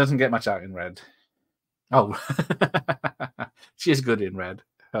 She doesn't get much out in Red. Oh, she is good in Red.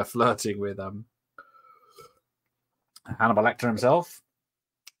 Her flirting with Hannibal Lecter himself,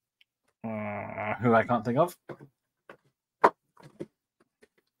 who I can't think of.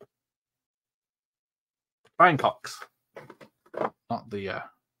 Brian Cox, not the.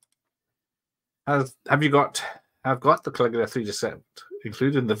 I've got the Caligula 3 Descent,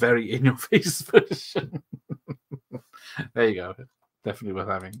 including the very in-your-face version. There you go. Definitely worth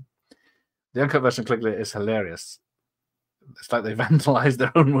having. The uncut version of Caligula is hilarious. It's like they vandalized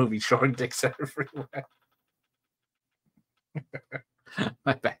their own movie, showing dicks everywhere.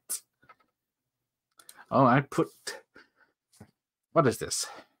 I bet. Oh, I put... What is this?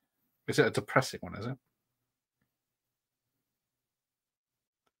 Is it a depressing one, is it?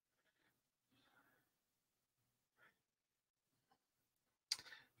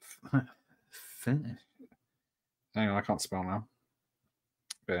 Hang on, I can't spell now.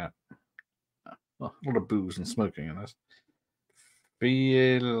 Yeah. Well, a lot of booze and smoking in this.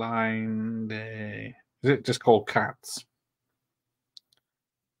 Feline Day. Is it just called Cats?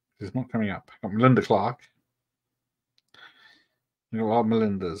 It's not coming up. Got Melinda Clark. You got a lot of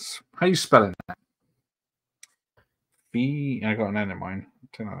Melindas. How are you spelling that? I got an N in mine.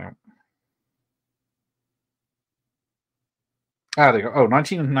 Turn that out. Ah, there you go. Oh,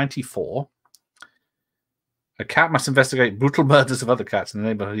 1994. A cat must investigate brutal murders of other cats in the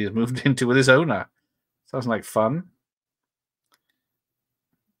neighborhood he has moved into with his owner. Sounds like fun.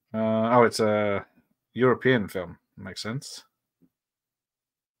 Oh, it's a European film. Makes sense.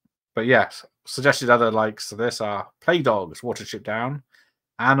 But yes, suggested other likes to this are Play Dogs, Watership Down,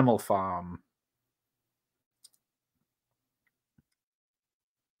 Animal Farm.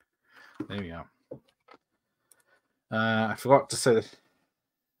 There we go. I forgot to say that.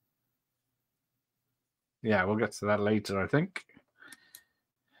 Yeah, we'll get to that later, I think.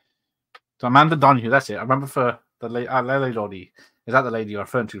 So Amanda Donoghue, that's it. I remember for the lady. Is that the lady you're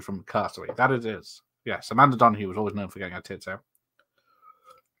referring to from Castaway? That it is. Yes, Amanda Donoghue was always known for getting her tits out.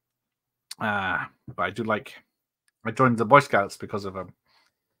 But I do like... I joined the Boy Scouts because of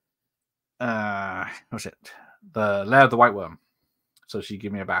what's it? The Lair of the White Worm. So she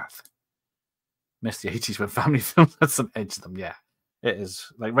gave me a bath. Missed the 80s when family films had some edge to them. Yeah, it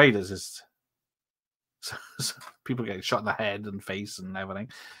is. Like Raiders is... So people getting shot in the head and face and everything.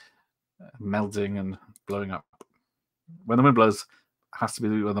 Melting and blowing up. When the Wind Blows has to be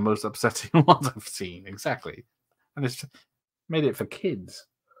one of the most upsetting ones I've seen. Exactly. And it's made it for kids.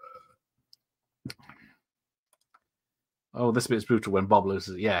 Oh, this bit's brutal when Bob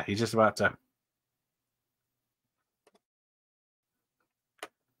loses. Yeah, he's just about to...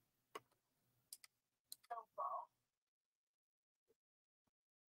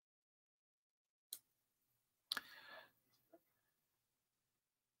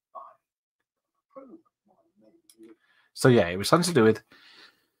 So yeah, it was something to do with...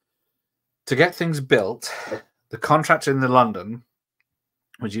 To get things built, the contractor in London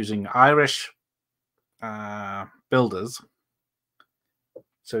was using Irish builders.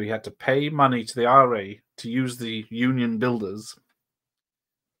 So he had to pay money to the IRA to use the union builders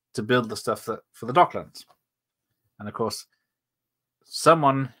to build the stuff for the Docklands. And of course, the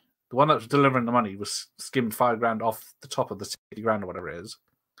one that was delivering the money was skimmed $5,000 off the top of the $60,000 or whatever it is.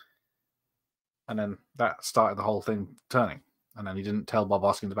 And then that started the whole thing turning. And then he didn't tell Bob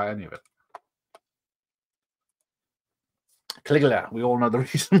Hoskins about any of it. Caligula, we all know the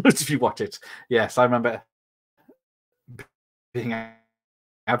reason most of you watch it. Yes, I remember being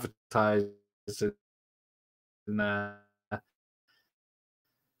advertised in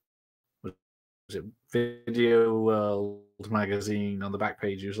was it Video World magazine on the back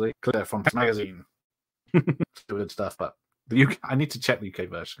page usually. Clear from magazine. Good stuff, but the UK, I need to check the UK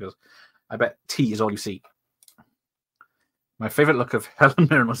version because I bet T is all you see. My favorite look of Helen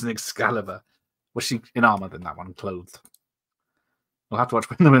Mirren was in Excalibur. Was she in armor than that one, clothed? We'll have to watch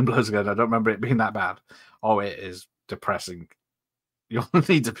When the Wind Blows again. I don't remember it being that bad. Oh, it is depressing. You'll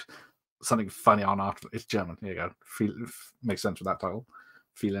need something funny on after. It's German. Here you go. Makes sense with that title.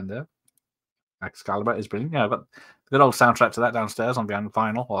 Feeling Excalibur is brilliant. Yeah, I've got the good old soundtrack to that downstairs on behind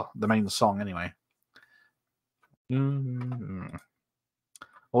vinyl, or the main song anyway.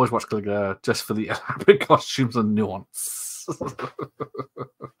 Always watch Caligula just for the elaborate costumes and nuance.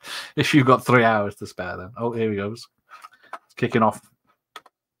 If you've got 3 hours to spare, then here he goes. It's kicking off.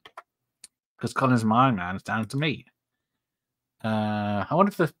 Because Colin's mine, man. It's down to me. I wonder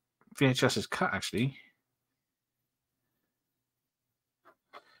if the VHS is cut, actually.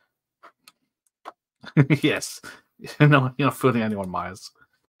 Yes. No, you're not fooling anyone, Myers.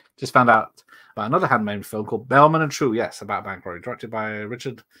 Just found out about another handmade film called Bellman and True. Yes, about bank robbery. Directed by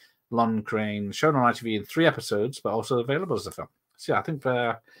Richard Loncraine. Shown on ITV in 3 episodes, but also available as a film. So yeah, I think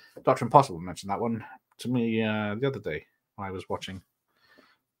Dr. Impossible mentioned that one to me the other day when I was watching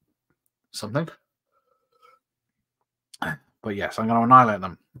something. But yes, I'm going to annihilate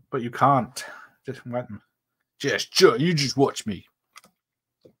them. But you can't. You just watch me.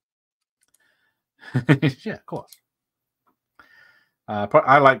 Yeah, of course.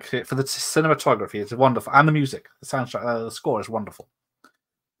 I like it for the cinematography. It's wonderful. And the music. The soundtrack, the score is wonderful.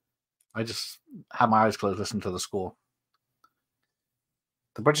 I just had my eyes closed listening to the score.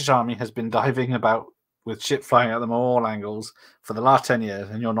 The British Army has been diving about with shit flying at them all angles for the last 10 years,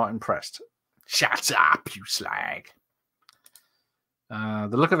 and you're not impressed. Shut up, you slag. The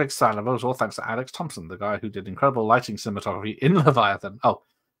look of Excalibur was all thanks to Alex Thompson, the guy who did incredible lighting cinematography in Leviathan. Oh.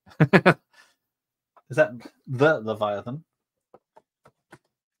 Is that the Leviathan?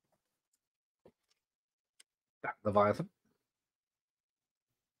 That Leviathan?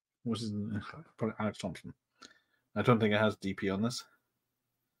 Was probably Alex Thompson. I don't think it has DP on this.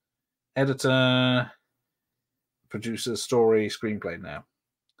 Editor, producers, story, screenplay now.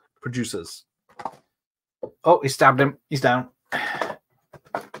 Producers. Oh, he stabbed him. He's down.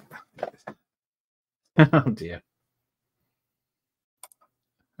 Oh, dear.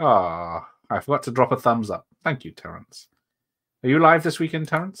 Ah, I forgot to drop a thumbs up. Thank you, Terence. Are you live this weekend,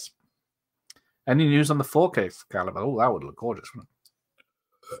 Terence? Any news on the 4K Excalibur? Oh, that would look gorgeous, wouldn't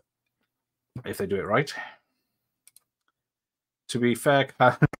it? If they do it right. To be fair,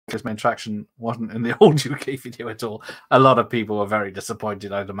 his main traction wasn't in the old UK video at all. A lot of people were very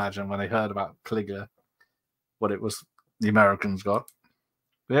disappointed, I'd imagine, when they heard about Caligula, what it was the Americans got.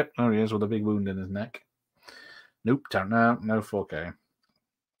 Yep, there he is with a big wound in his neck. Nope, no 4K.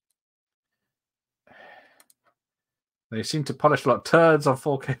 They seem to polish a lot of turds on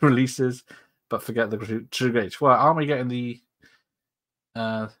 4K releases, but forget the true gauge. Well, aren't we getting the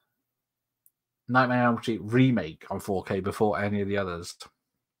Nightmare on Elm Street remake on 4K before any of the others?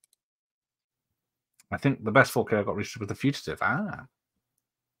 I think the best 4K I got recently was The Fugitive.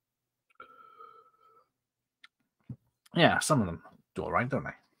 Yeah, some of them do all right, don't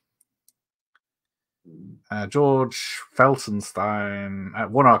they? George Felsenstein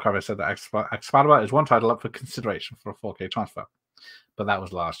at one archive said that Excalibur is one title up for consideration for a 4K transfer, but that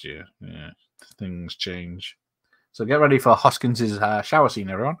was last year. Yeah, things change. So get ready for Hoskins' shower scene,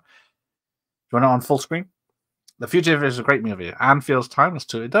 everyone. Do you want it on full screen? The Fugitive is a great movie and feels timeless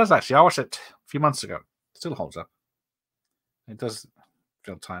too. It does actually. I watched it a few months ago. It still holds up. It does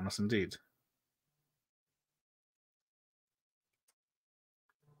feel timeless indeed.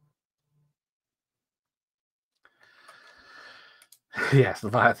 Yes,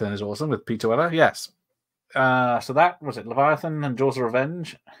 Leviathan is awesome with Peter Weller. Yes. So that was it. Leviathan and Jaws of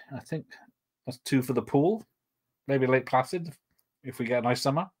Revenge. I think that's 2 for the pool. Maybe Lake Placid if we get a nice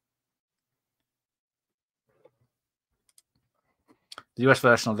summer. The US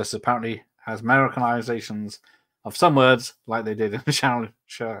version of this apparently has Americanizations of some words, like they did in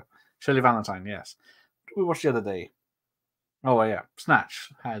Shirley Valentine. Yes. We watched the other day. Oh, yeah.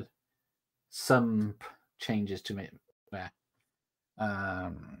 Snatch had some changes to it where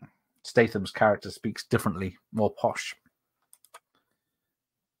Statham's character speaks differently, more posh.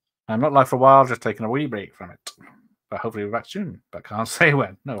 I'm not live for a while, just taking a wee break from it. But hopefully we're back soon. But can't say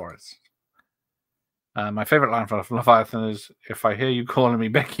when. No worries. My favorite line from Leviathan is, if I hear you calling me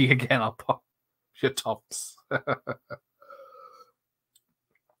Becky again, I'll pop your tops.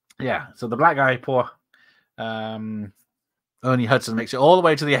 Yeah, so the black guy, poor Ernie Hudson, makes it all the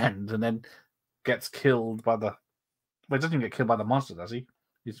way to the end and then gets killed by the... Well, he doesn't even get killed by the monster, does he?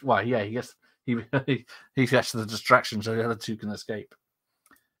 He gets he gets the distraction so the other two can escape.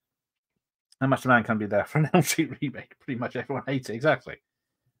 How much demand can be there for an Elm Street remake? Pretty much everyone hates it. Exactly.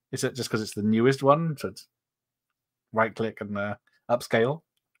 Is it just because it's the newest one? So it's right click and upscale.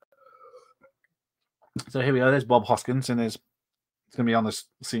 So here we go. There's Bob Hoskins, and he's going to be on this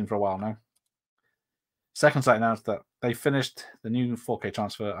scene for a while now. Second site announced that they finished the new 4K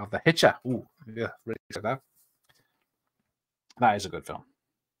transfer of The Hitcher. Ooh, yeah, really said that. That is a good film.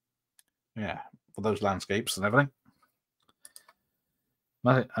 Yeah, for those landscapes and everything.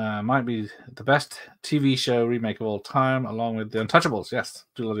 Might be the best TV show remake of all time, along with The Untouchables. Yes,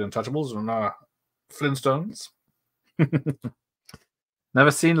 do love The Untouchables and Flintstones.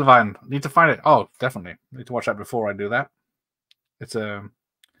 Never seen Levine. Need to find it. Oh, definitely. Need to watch that before I do that. It's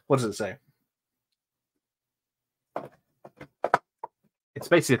what does it say? It's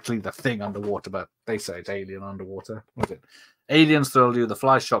basically The Thing underwater, but they say it's Alien underwater. What is it? Aliens thrilled you, The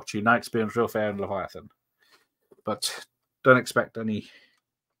Fly shocked you, Night Experience, Real Fair, and Leviathan. But don't expect any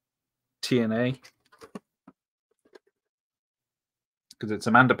TNA, because it's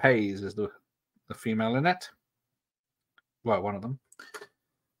Amanda Pays is the female in it. Well, one of them.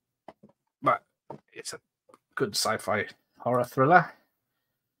 But it's a good sci-fi horror thriller.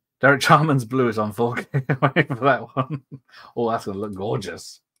 Derek Jarman's Blue is on 4K. Wait for that one. Oh, that's going to look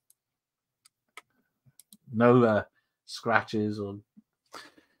gorgeous. No scratches or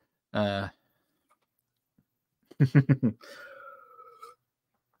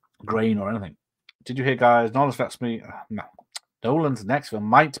grain or anything. Did you hear, guys? Nolan's that's me. No. Nolan's next film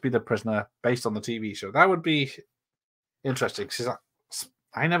might be The Prisoner, based on the TV show. That would be interesting, because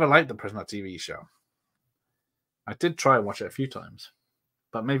I never liked The Prisoner TV show. I did try and watch it a few times,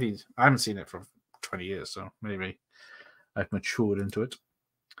 but maybe I haven't seen it for 20 years, so maybe I've matured into it.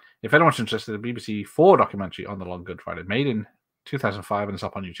 If anyone's interested, a BBC 4 documentary on the Long Good Friday, made in 2005, and it's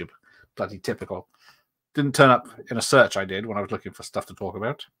up on YouTube. Bloody typical. Didn't turn up in a search I did when I was looking for stuff to talk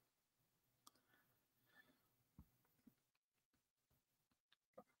about.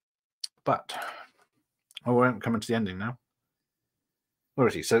 But I won't come into the ending now. Where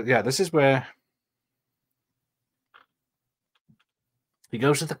is he? So yeah, this is where he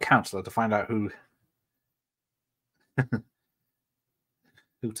goes to the counselor to find out who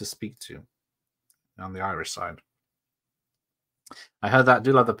to speak to on the Irish side. I heard that.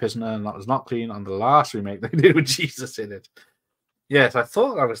 Do love The Prisoner, and that was not clean on the last remake they did with Jesus in it. Yes, I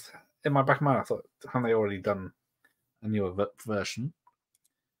thought I was in my back of my mind. I thought, haven't they already done a newer version?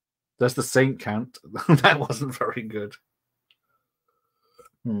 Does the Saint count? That wasn't very good.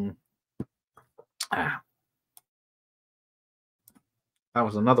 That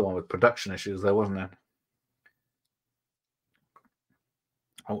was another one with production issues there, wasn't it?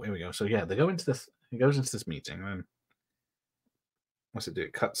 Oh, here we go. So yeah, they go into this. He goes into this meeting, and then what's it do?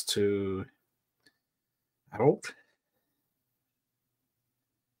 It cuts to Harold.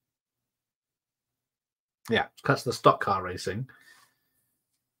 Yeah, cuts to the stock car racing.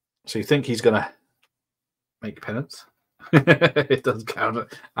 So you think he's gonna make penance? It does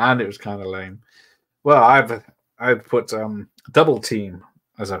count, and it was kind of lame. Well, I've put Double Team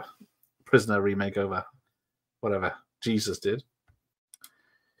as a Prisoner remake over whatever Jesus did.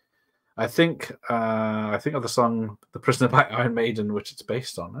 I think of the song "The Prisoner" by Iron Maiden, which it's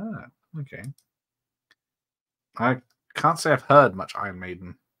based on. Ah, okay. I can't say I've heard much Iron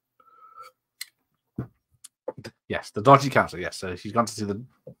Maiden. Yes, the Dodgy Counselor. Yes, so she's gone to see the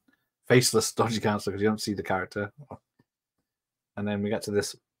faceless Dodgy Counselor because you don't see the character. And then we get to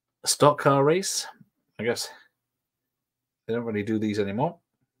this stock car race. I guess they don't really do these anymore.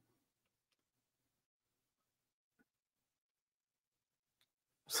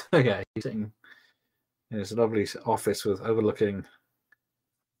 So yeah, he's sitting in his lovely office with overlooking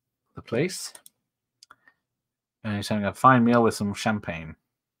the place. And he's having a fine meal with some champagne.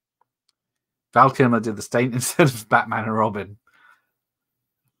 Val Kilmer did the Saint instead of Batman and Robin.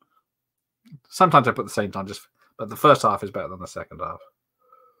 Sometimes I put the Saint on, but the first half is better than the second half.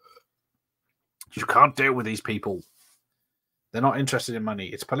 You can't deal with these people. They're not interested in money.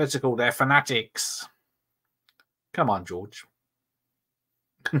 It's political. They're fanatics. Come on, George.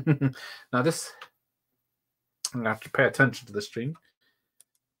 Now this, I'm going to have to pay attention to the stream.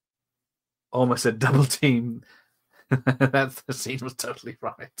 Almost a Double Team. The scene was totally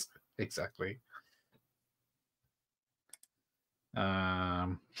right. Exactly.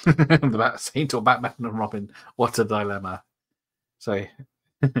 The Saint or Batman and Robin. What a dilemma. So,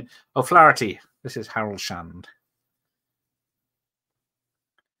 Flaherty. This is Harold Shand.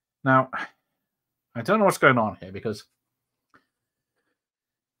 Now, I don't know what's going on here because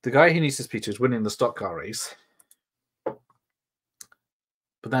the guy he needs to speak to is winning the stock car race.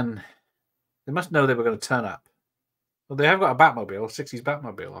 But then they must know they were going to turn up. Well, they have got a Batmobile, 60s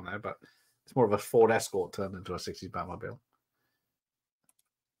Batmobile on there, but It's more of a Ford Escort turned into a 60s Batmobile.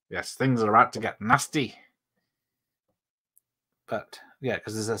 Yes, things are about to get nasty. But yeah,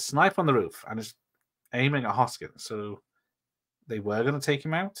 because there's a snipe on the roof and it's aiming at Hoskins. So they were going to take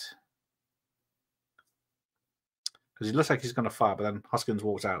him out. Because he looks like he's going to fire, but then Hoskins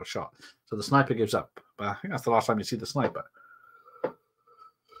walks out of shot. So the sniper gives up. But I think that's the last time you see the sniper.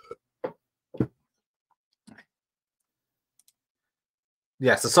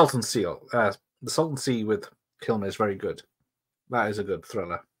 Yes, the Sultan Seal. The Sultan Sea with Kilmer is very good. That is a good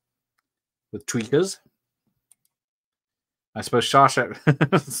thriller. With tweakers. I suppose Star Trek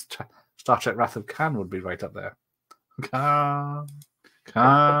Wrath of Khan would be right up there. Khan.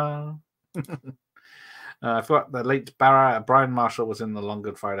 I forgot the late Brian Marshall was in The Long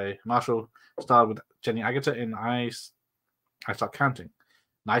Good Friday. Marshall starred with Jenny Agutter in I Start Counting.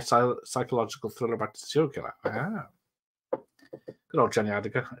 Nice psychological thriller about the serial killer. Ah. Good old Jenny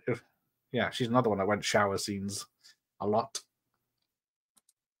Agutter. Yeah, she's another one that went shower scenes a lot.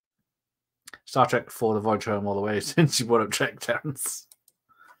 Star Trek for the Voyage Home all the way since you brought up Trek, Terrence.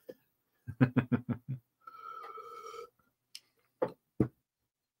 Right,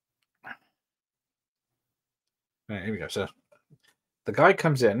 here we go. So the guy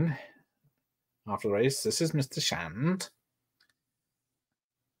comes in after the race. This is Mr. Shand.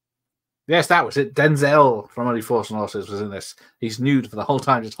 Yes, that was it. Denzel from Only Fools and Horses was in this. He's nude for the whole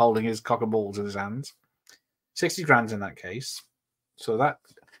time, just holding his cock and balls in his hands. 60 grand in that case. So that,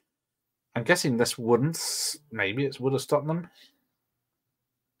 I'm guessing this wouldn't. Maybe it would have stopped them.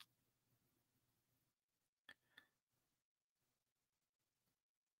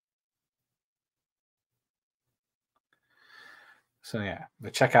 So yeah,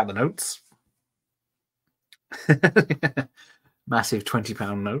 but check out the notes. Massive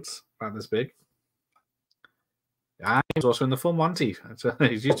 £20 notes, about this big. And he's also in the full Monty. So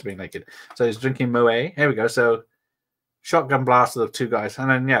he's used to being naked. So he's drinking Moet. Here we go. So shotgun blast of the two guys, and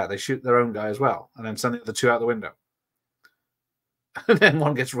then yeah, they shoot their own guy as well, and then send the two out the window. And then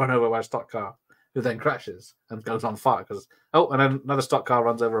one gets run over by a stock car, who then crashes and goes on fire because and then another stock car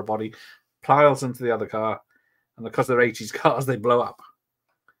runs over a body, piles into the other car, and because they're 80s cars, they blow up.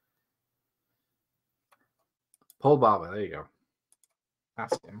 Paul Barber, there you go.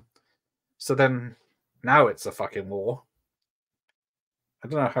 That's him. So then now it's a fucking war. I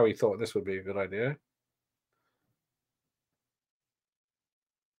don't know how he thought this would be a good idea.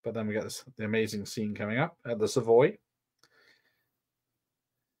 But then we get the amazing scene coming up at the Savoy.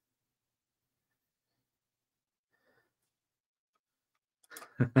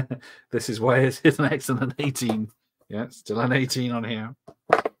 This is why it's an excellent 18. Yeah, still an 18 on here.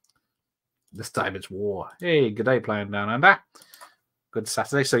 This time it's war. Hey, good day playing down under. Good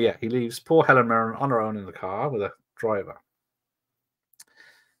Saturday. So yeah, he leaves poor Helen Mirren on her own in the car with a driver.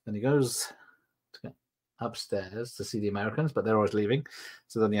 Then he goes upstairs to see the Americans, but they're always leaving.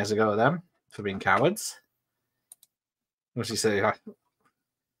 So then he has to go at them for being cowards. What's he say?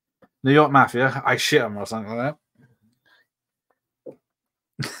 New York Mafia, I shit them or something like that.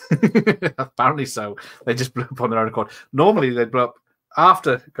 Apparently so. They just blew up on their own accord. Normally they'd blow up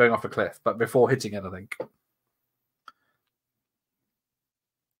after going off a cliff, but before hitting anything.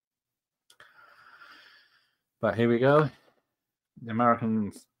 But here we go. The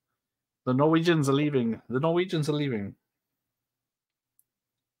Americans, the Norwegians are leaving. The Norwegians are leaving.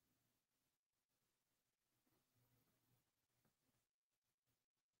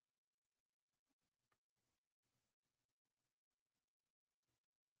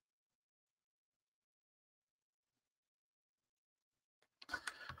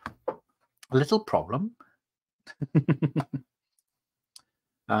 A little problem.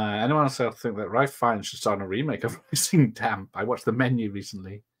 Anyone else think that Ralph Fiennes should start a remake of Rising Damp? I watched The Menu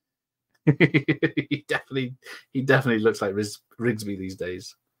recently. he definitely looks like Rigsby these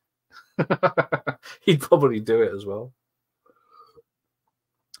days. He'd probably do it as well.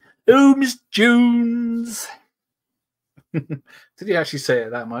 Oh, Miss Jones! Did he actually say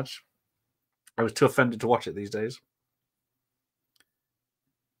it that much? I was too offended to watch it these days.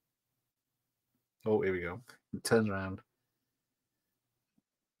 Oh, here we go. It turns around.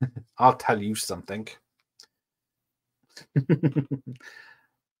 I'll tell you something.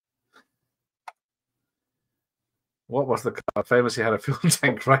 What was the car? Famously had a fuel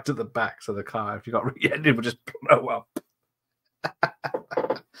tank right at the back, so the car, if you got re-ended, would just blow up.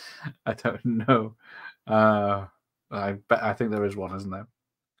 I don't know. I think there is one, isn't there?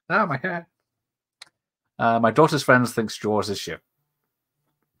 Oh, my hair. My daughter's friends thinks Jaws is shit.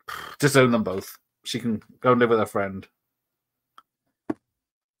 Disown them both. She can go and live with her friend.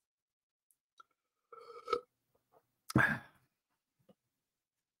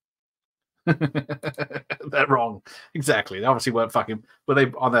 They're wrong. Exactly. They obviously weren't fucking. Were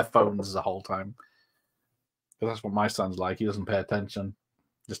they on their phones the whole time? Because that's what my son's like. He doesn't pay attention.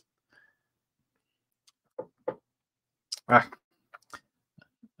 Just.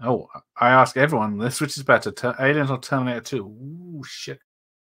 Oh, I ask everyone this: which is better, Aliens or Terminator 2? Ooh, shit.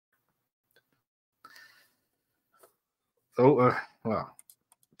 Oh, well,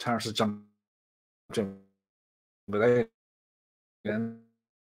 Terrence has jumped in with Aliens.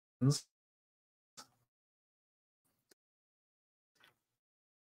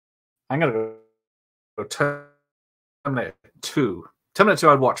 I'm going to go Terminator 2. Terminator 2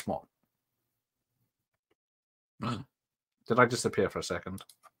 I'd watch more. Did I disappear for a second?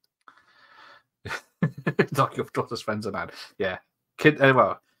 Like your daughter's friends are mad. Yeah.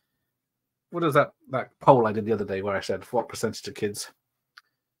 Well, what is that poll I did the other day where I said what percentage of kids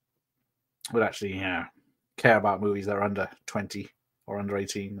would actually care about movies that are under 20 or under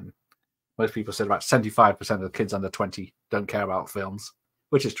 18? And most people said about 75% of the kids under 20 don't care about films,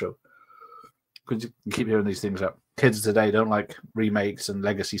 which is true. Because you keep hearing these things that kids today don't like remakes and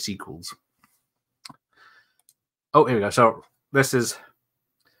legacy sequels. Oh, here we go. So this is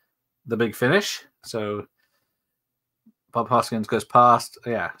the big finish. So Bob Hoskins goes past.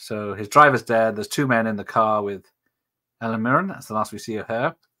 Yeah, so his driver's dead. There's two men in the car with Helen Mirren. That's the last we see of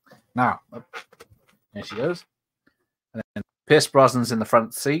her. Now, there she goes. And then Pierce Brosnan's in the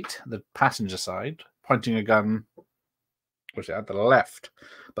front seat, the passenger side, pointing a gun, which is at the left.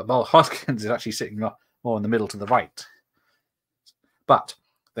 But Bob Hoskins is actually sitting more in the middle to the right. But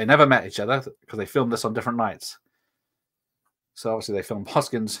they never met each other because they filmed this on different nights. So obviously they filmed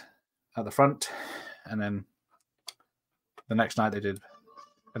Hoskins at the front, and then the next night they did,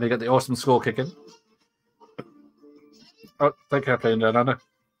 and they got the awesome score kicking. Oh, take care, playing down under.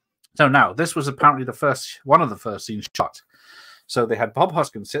 So now this was apparently one of the first scenes shot. So they had Bob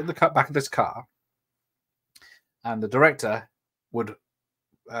Hoskins sit in the back of this car, and the director would,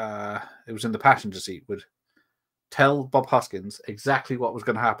 it was in the passenger seat, would tell Bob Hoskins exactly what was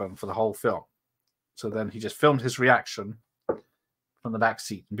going to happen for the whole film. So then he just filmed his reaction from the back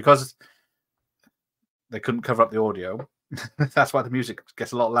seat. And because they couldn't cover up the audio, that's why the music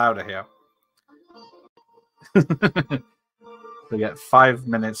gets a lot louder here. We get 5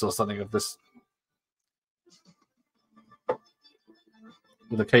 minutes or something of this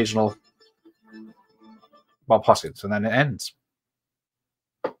with occasional Bob Hoskins, and then it ends.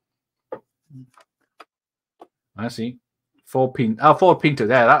 I see. Ford Pinto.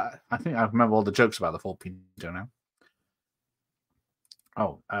 Yeah, I think I remember all the jokes about the Ford Pinto now.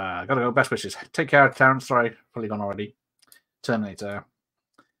 Oh, I gotta go. Best wishes. Take care, Terrence. Sorry, probably gone already. Terminator.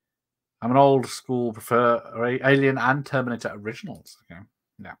 I'm an old school, prefer Alien and Terminator originals. Okay,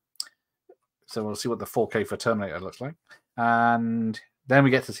 yeah. So we'll see what the 4K for Terminator looks like, and then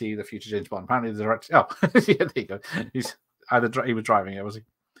we get to see the future James Bond. Apparently, the director. Oh, yeah, there you go. He was driving it, was he?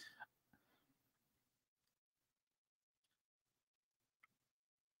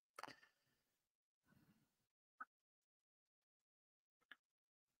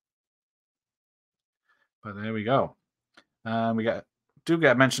 But there we go. We do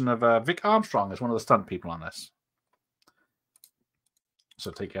get a mention of Vic Armstrong as one of the stunt people on this. So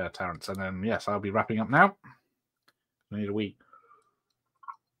take care, Terrence. And then, yes, I'll be wrapping up now. I need a wee.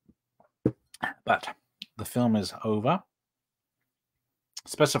 But the film is over.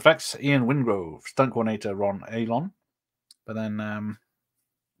 Special effects, Ian Wingrove. Stunt coordinator, Ron Alon. But then,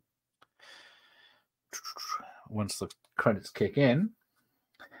 once the credits kick in,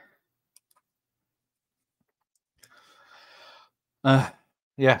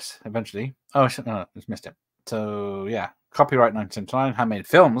 yes, eventually. Oh, no, I just missed it. So, yeah. Copyright 1979, Handmade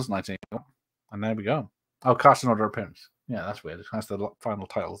Films 1981. And there we go. Oh, cast and order appearance. Yeah, that's weird. That's the final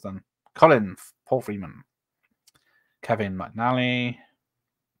titles then. Colin, Paul Freeman, Kevin McNally,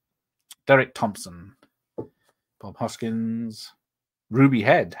 Derek Thompson, Bob Hoskins, Ruby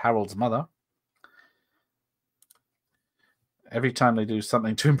Head, Harold's mother. Every time they do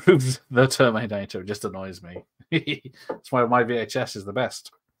something to improve the Terminator, it just annoys me. That's why my VHS is the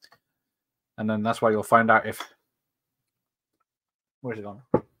best. And then that's why you'll find out if... Where's it gone?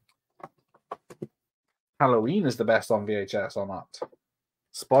 Halloween is the best on VHS or not.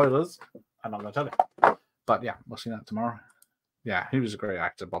 Spoilers. I'm not going to tell you. But yeah, we'll see that tomorrow. Yeah, he was a great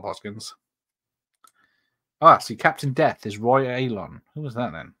actor, Bob Hoskins. Ah, see, Captain Death is Roy Alon. Who was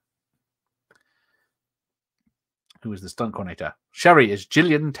that then? Who is the stunt coordinator? Sherry is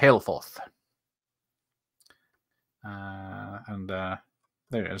Gillian Tailforth. And there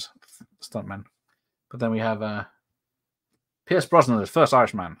it is, stuntman. But then we have Pierce Brosnan, the first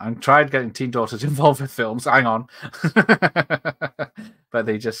Irishman. I tried getting teen daughters involved with films. Hang on. But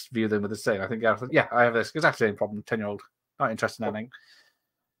they just view them with the same. I think, yeah, I have this exact same problem. 10-year-old, not interested in anything.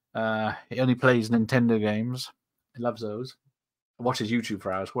 He only plays Nintendo games. He loves those. Watches YouTube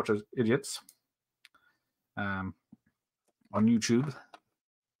for hours. Watches idiots on YouTube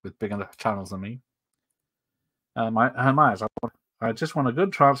with bigger channels than me. Myers, I just want a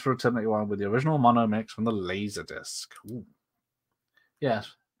good transfer of 1081 with the original mono mix from the Laserdisc. Ooh.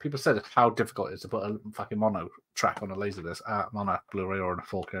 Yes, people said how difficult it is to put a fucking mono track on a Laserdisc, on a Blu-ray or on a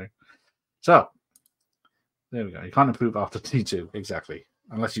 4K. So, there we go. You can't improve after T2, exactly.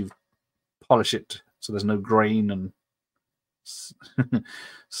 Unless you polish it so there's no grain and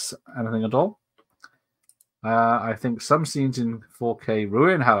anything at all. I think some scenes in 4K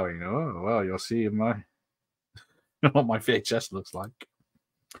ruin Halloween. Oh, well, you'll see what my VHS looks like.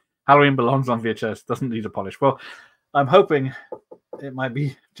 Halloween belongs on VHS, doesn't need a polish. Well, I'm hoping it might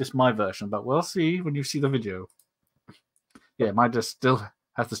be just my version, but we'll see when you see the video. Yeah, mine just still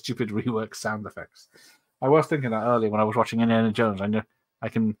has the stupid rework sound effects. I was thinking that earlier when I was watching Indiana Jones. I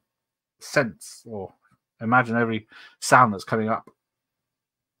can sense or imagine every sound that's coming up.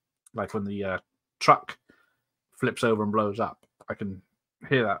 Like when the truck flips over and blows up. I can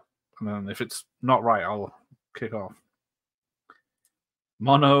hear that. And then if it's not right, I'll kick off.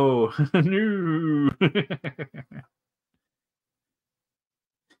 Mono! No!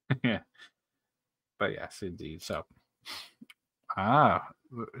 Yeah. But yes, indeed. So,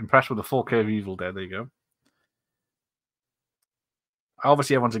 impressed with the 4K of Evil Dead. There you go.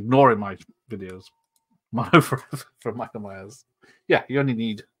 Obviously, everyone's ignoring my videos. Mono for Michael Myers. Yeah, you only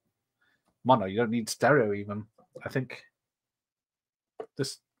need mono. You don't need stereo even. I think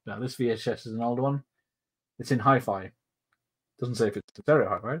this VHS is an older one. It's in hi-fi. Doesn't say if it's stereo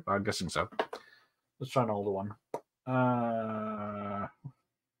hi-fi, but I'm guessing so. Let's try an older one.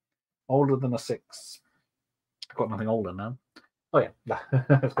 Older than a 6. I've got nothing older now. Oh yeah,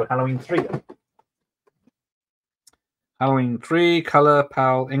 let's go Halloween 3. Halloween 3, color,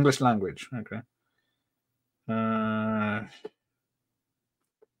 PAL, English language. Okay.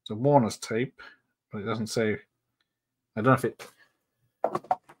 It's a Warner's tape, but it doesn't say. I don't know if it.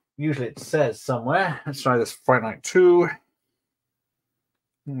 Usually it says somewhere. Let's try this Fright Night 2.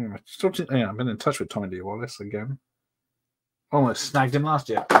 I've been in touch with Tommy Lee Wallace again. Almost snagged him last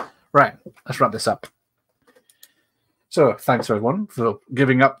year. Right, let's wrap this up. So, thanks everyone for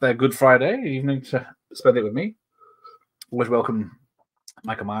giving up their Good Friday evening to spend it with me. Always welcome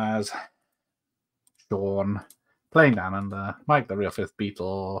Michael Myers, Sean, Playing Dan, and Mike, the Real Fifth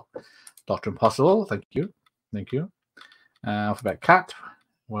Beatle, Dr. Impossible. Thank you. Thank you. Alphabet Cat,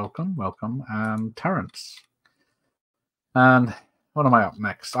 welcome, and Terrence. And what am I up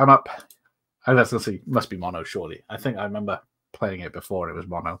next? I'm up. Let's see. Must be mono, surely. I think I remember playing it before it was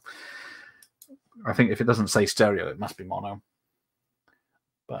mono. I think if it doesn't say stereo, it must be mono.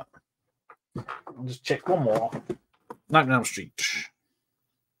 But I'll just check one more. Nightmare on Elm Street.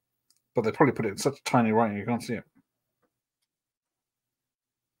 But they probably put it in such tiny writing you can't see it.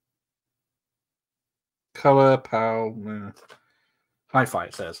 Color, PAL, hi-fi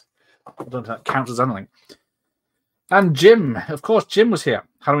it says. I don't know if that counts as anything. And Jim, of course, Jim was here.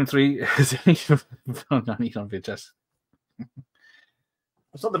 Halloween 3 is on VHS.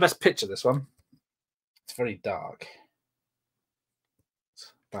 It's not the best picture, this one. It's very dark.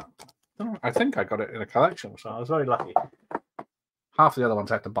 But I think I got it in a collection, so I was very lucky. Half the other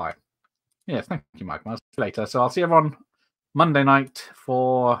ones I had to buy. Yeah, thank you, Mike. I'll see you later. So I'll see everyone Monday night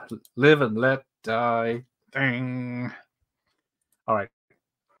for Live and Let Die. Ding. All right.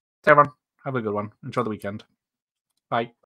 Everyone, have a good one. Enjoy the weekend. Bye.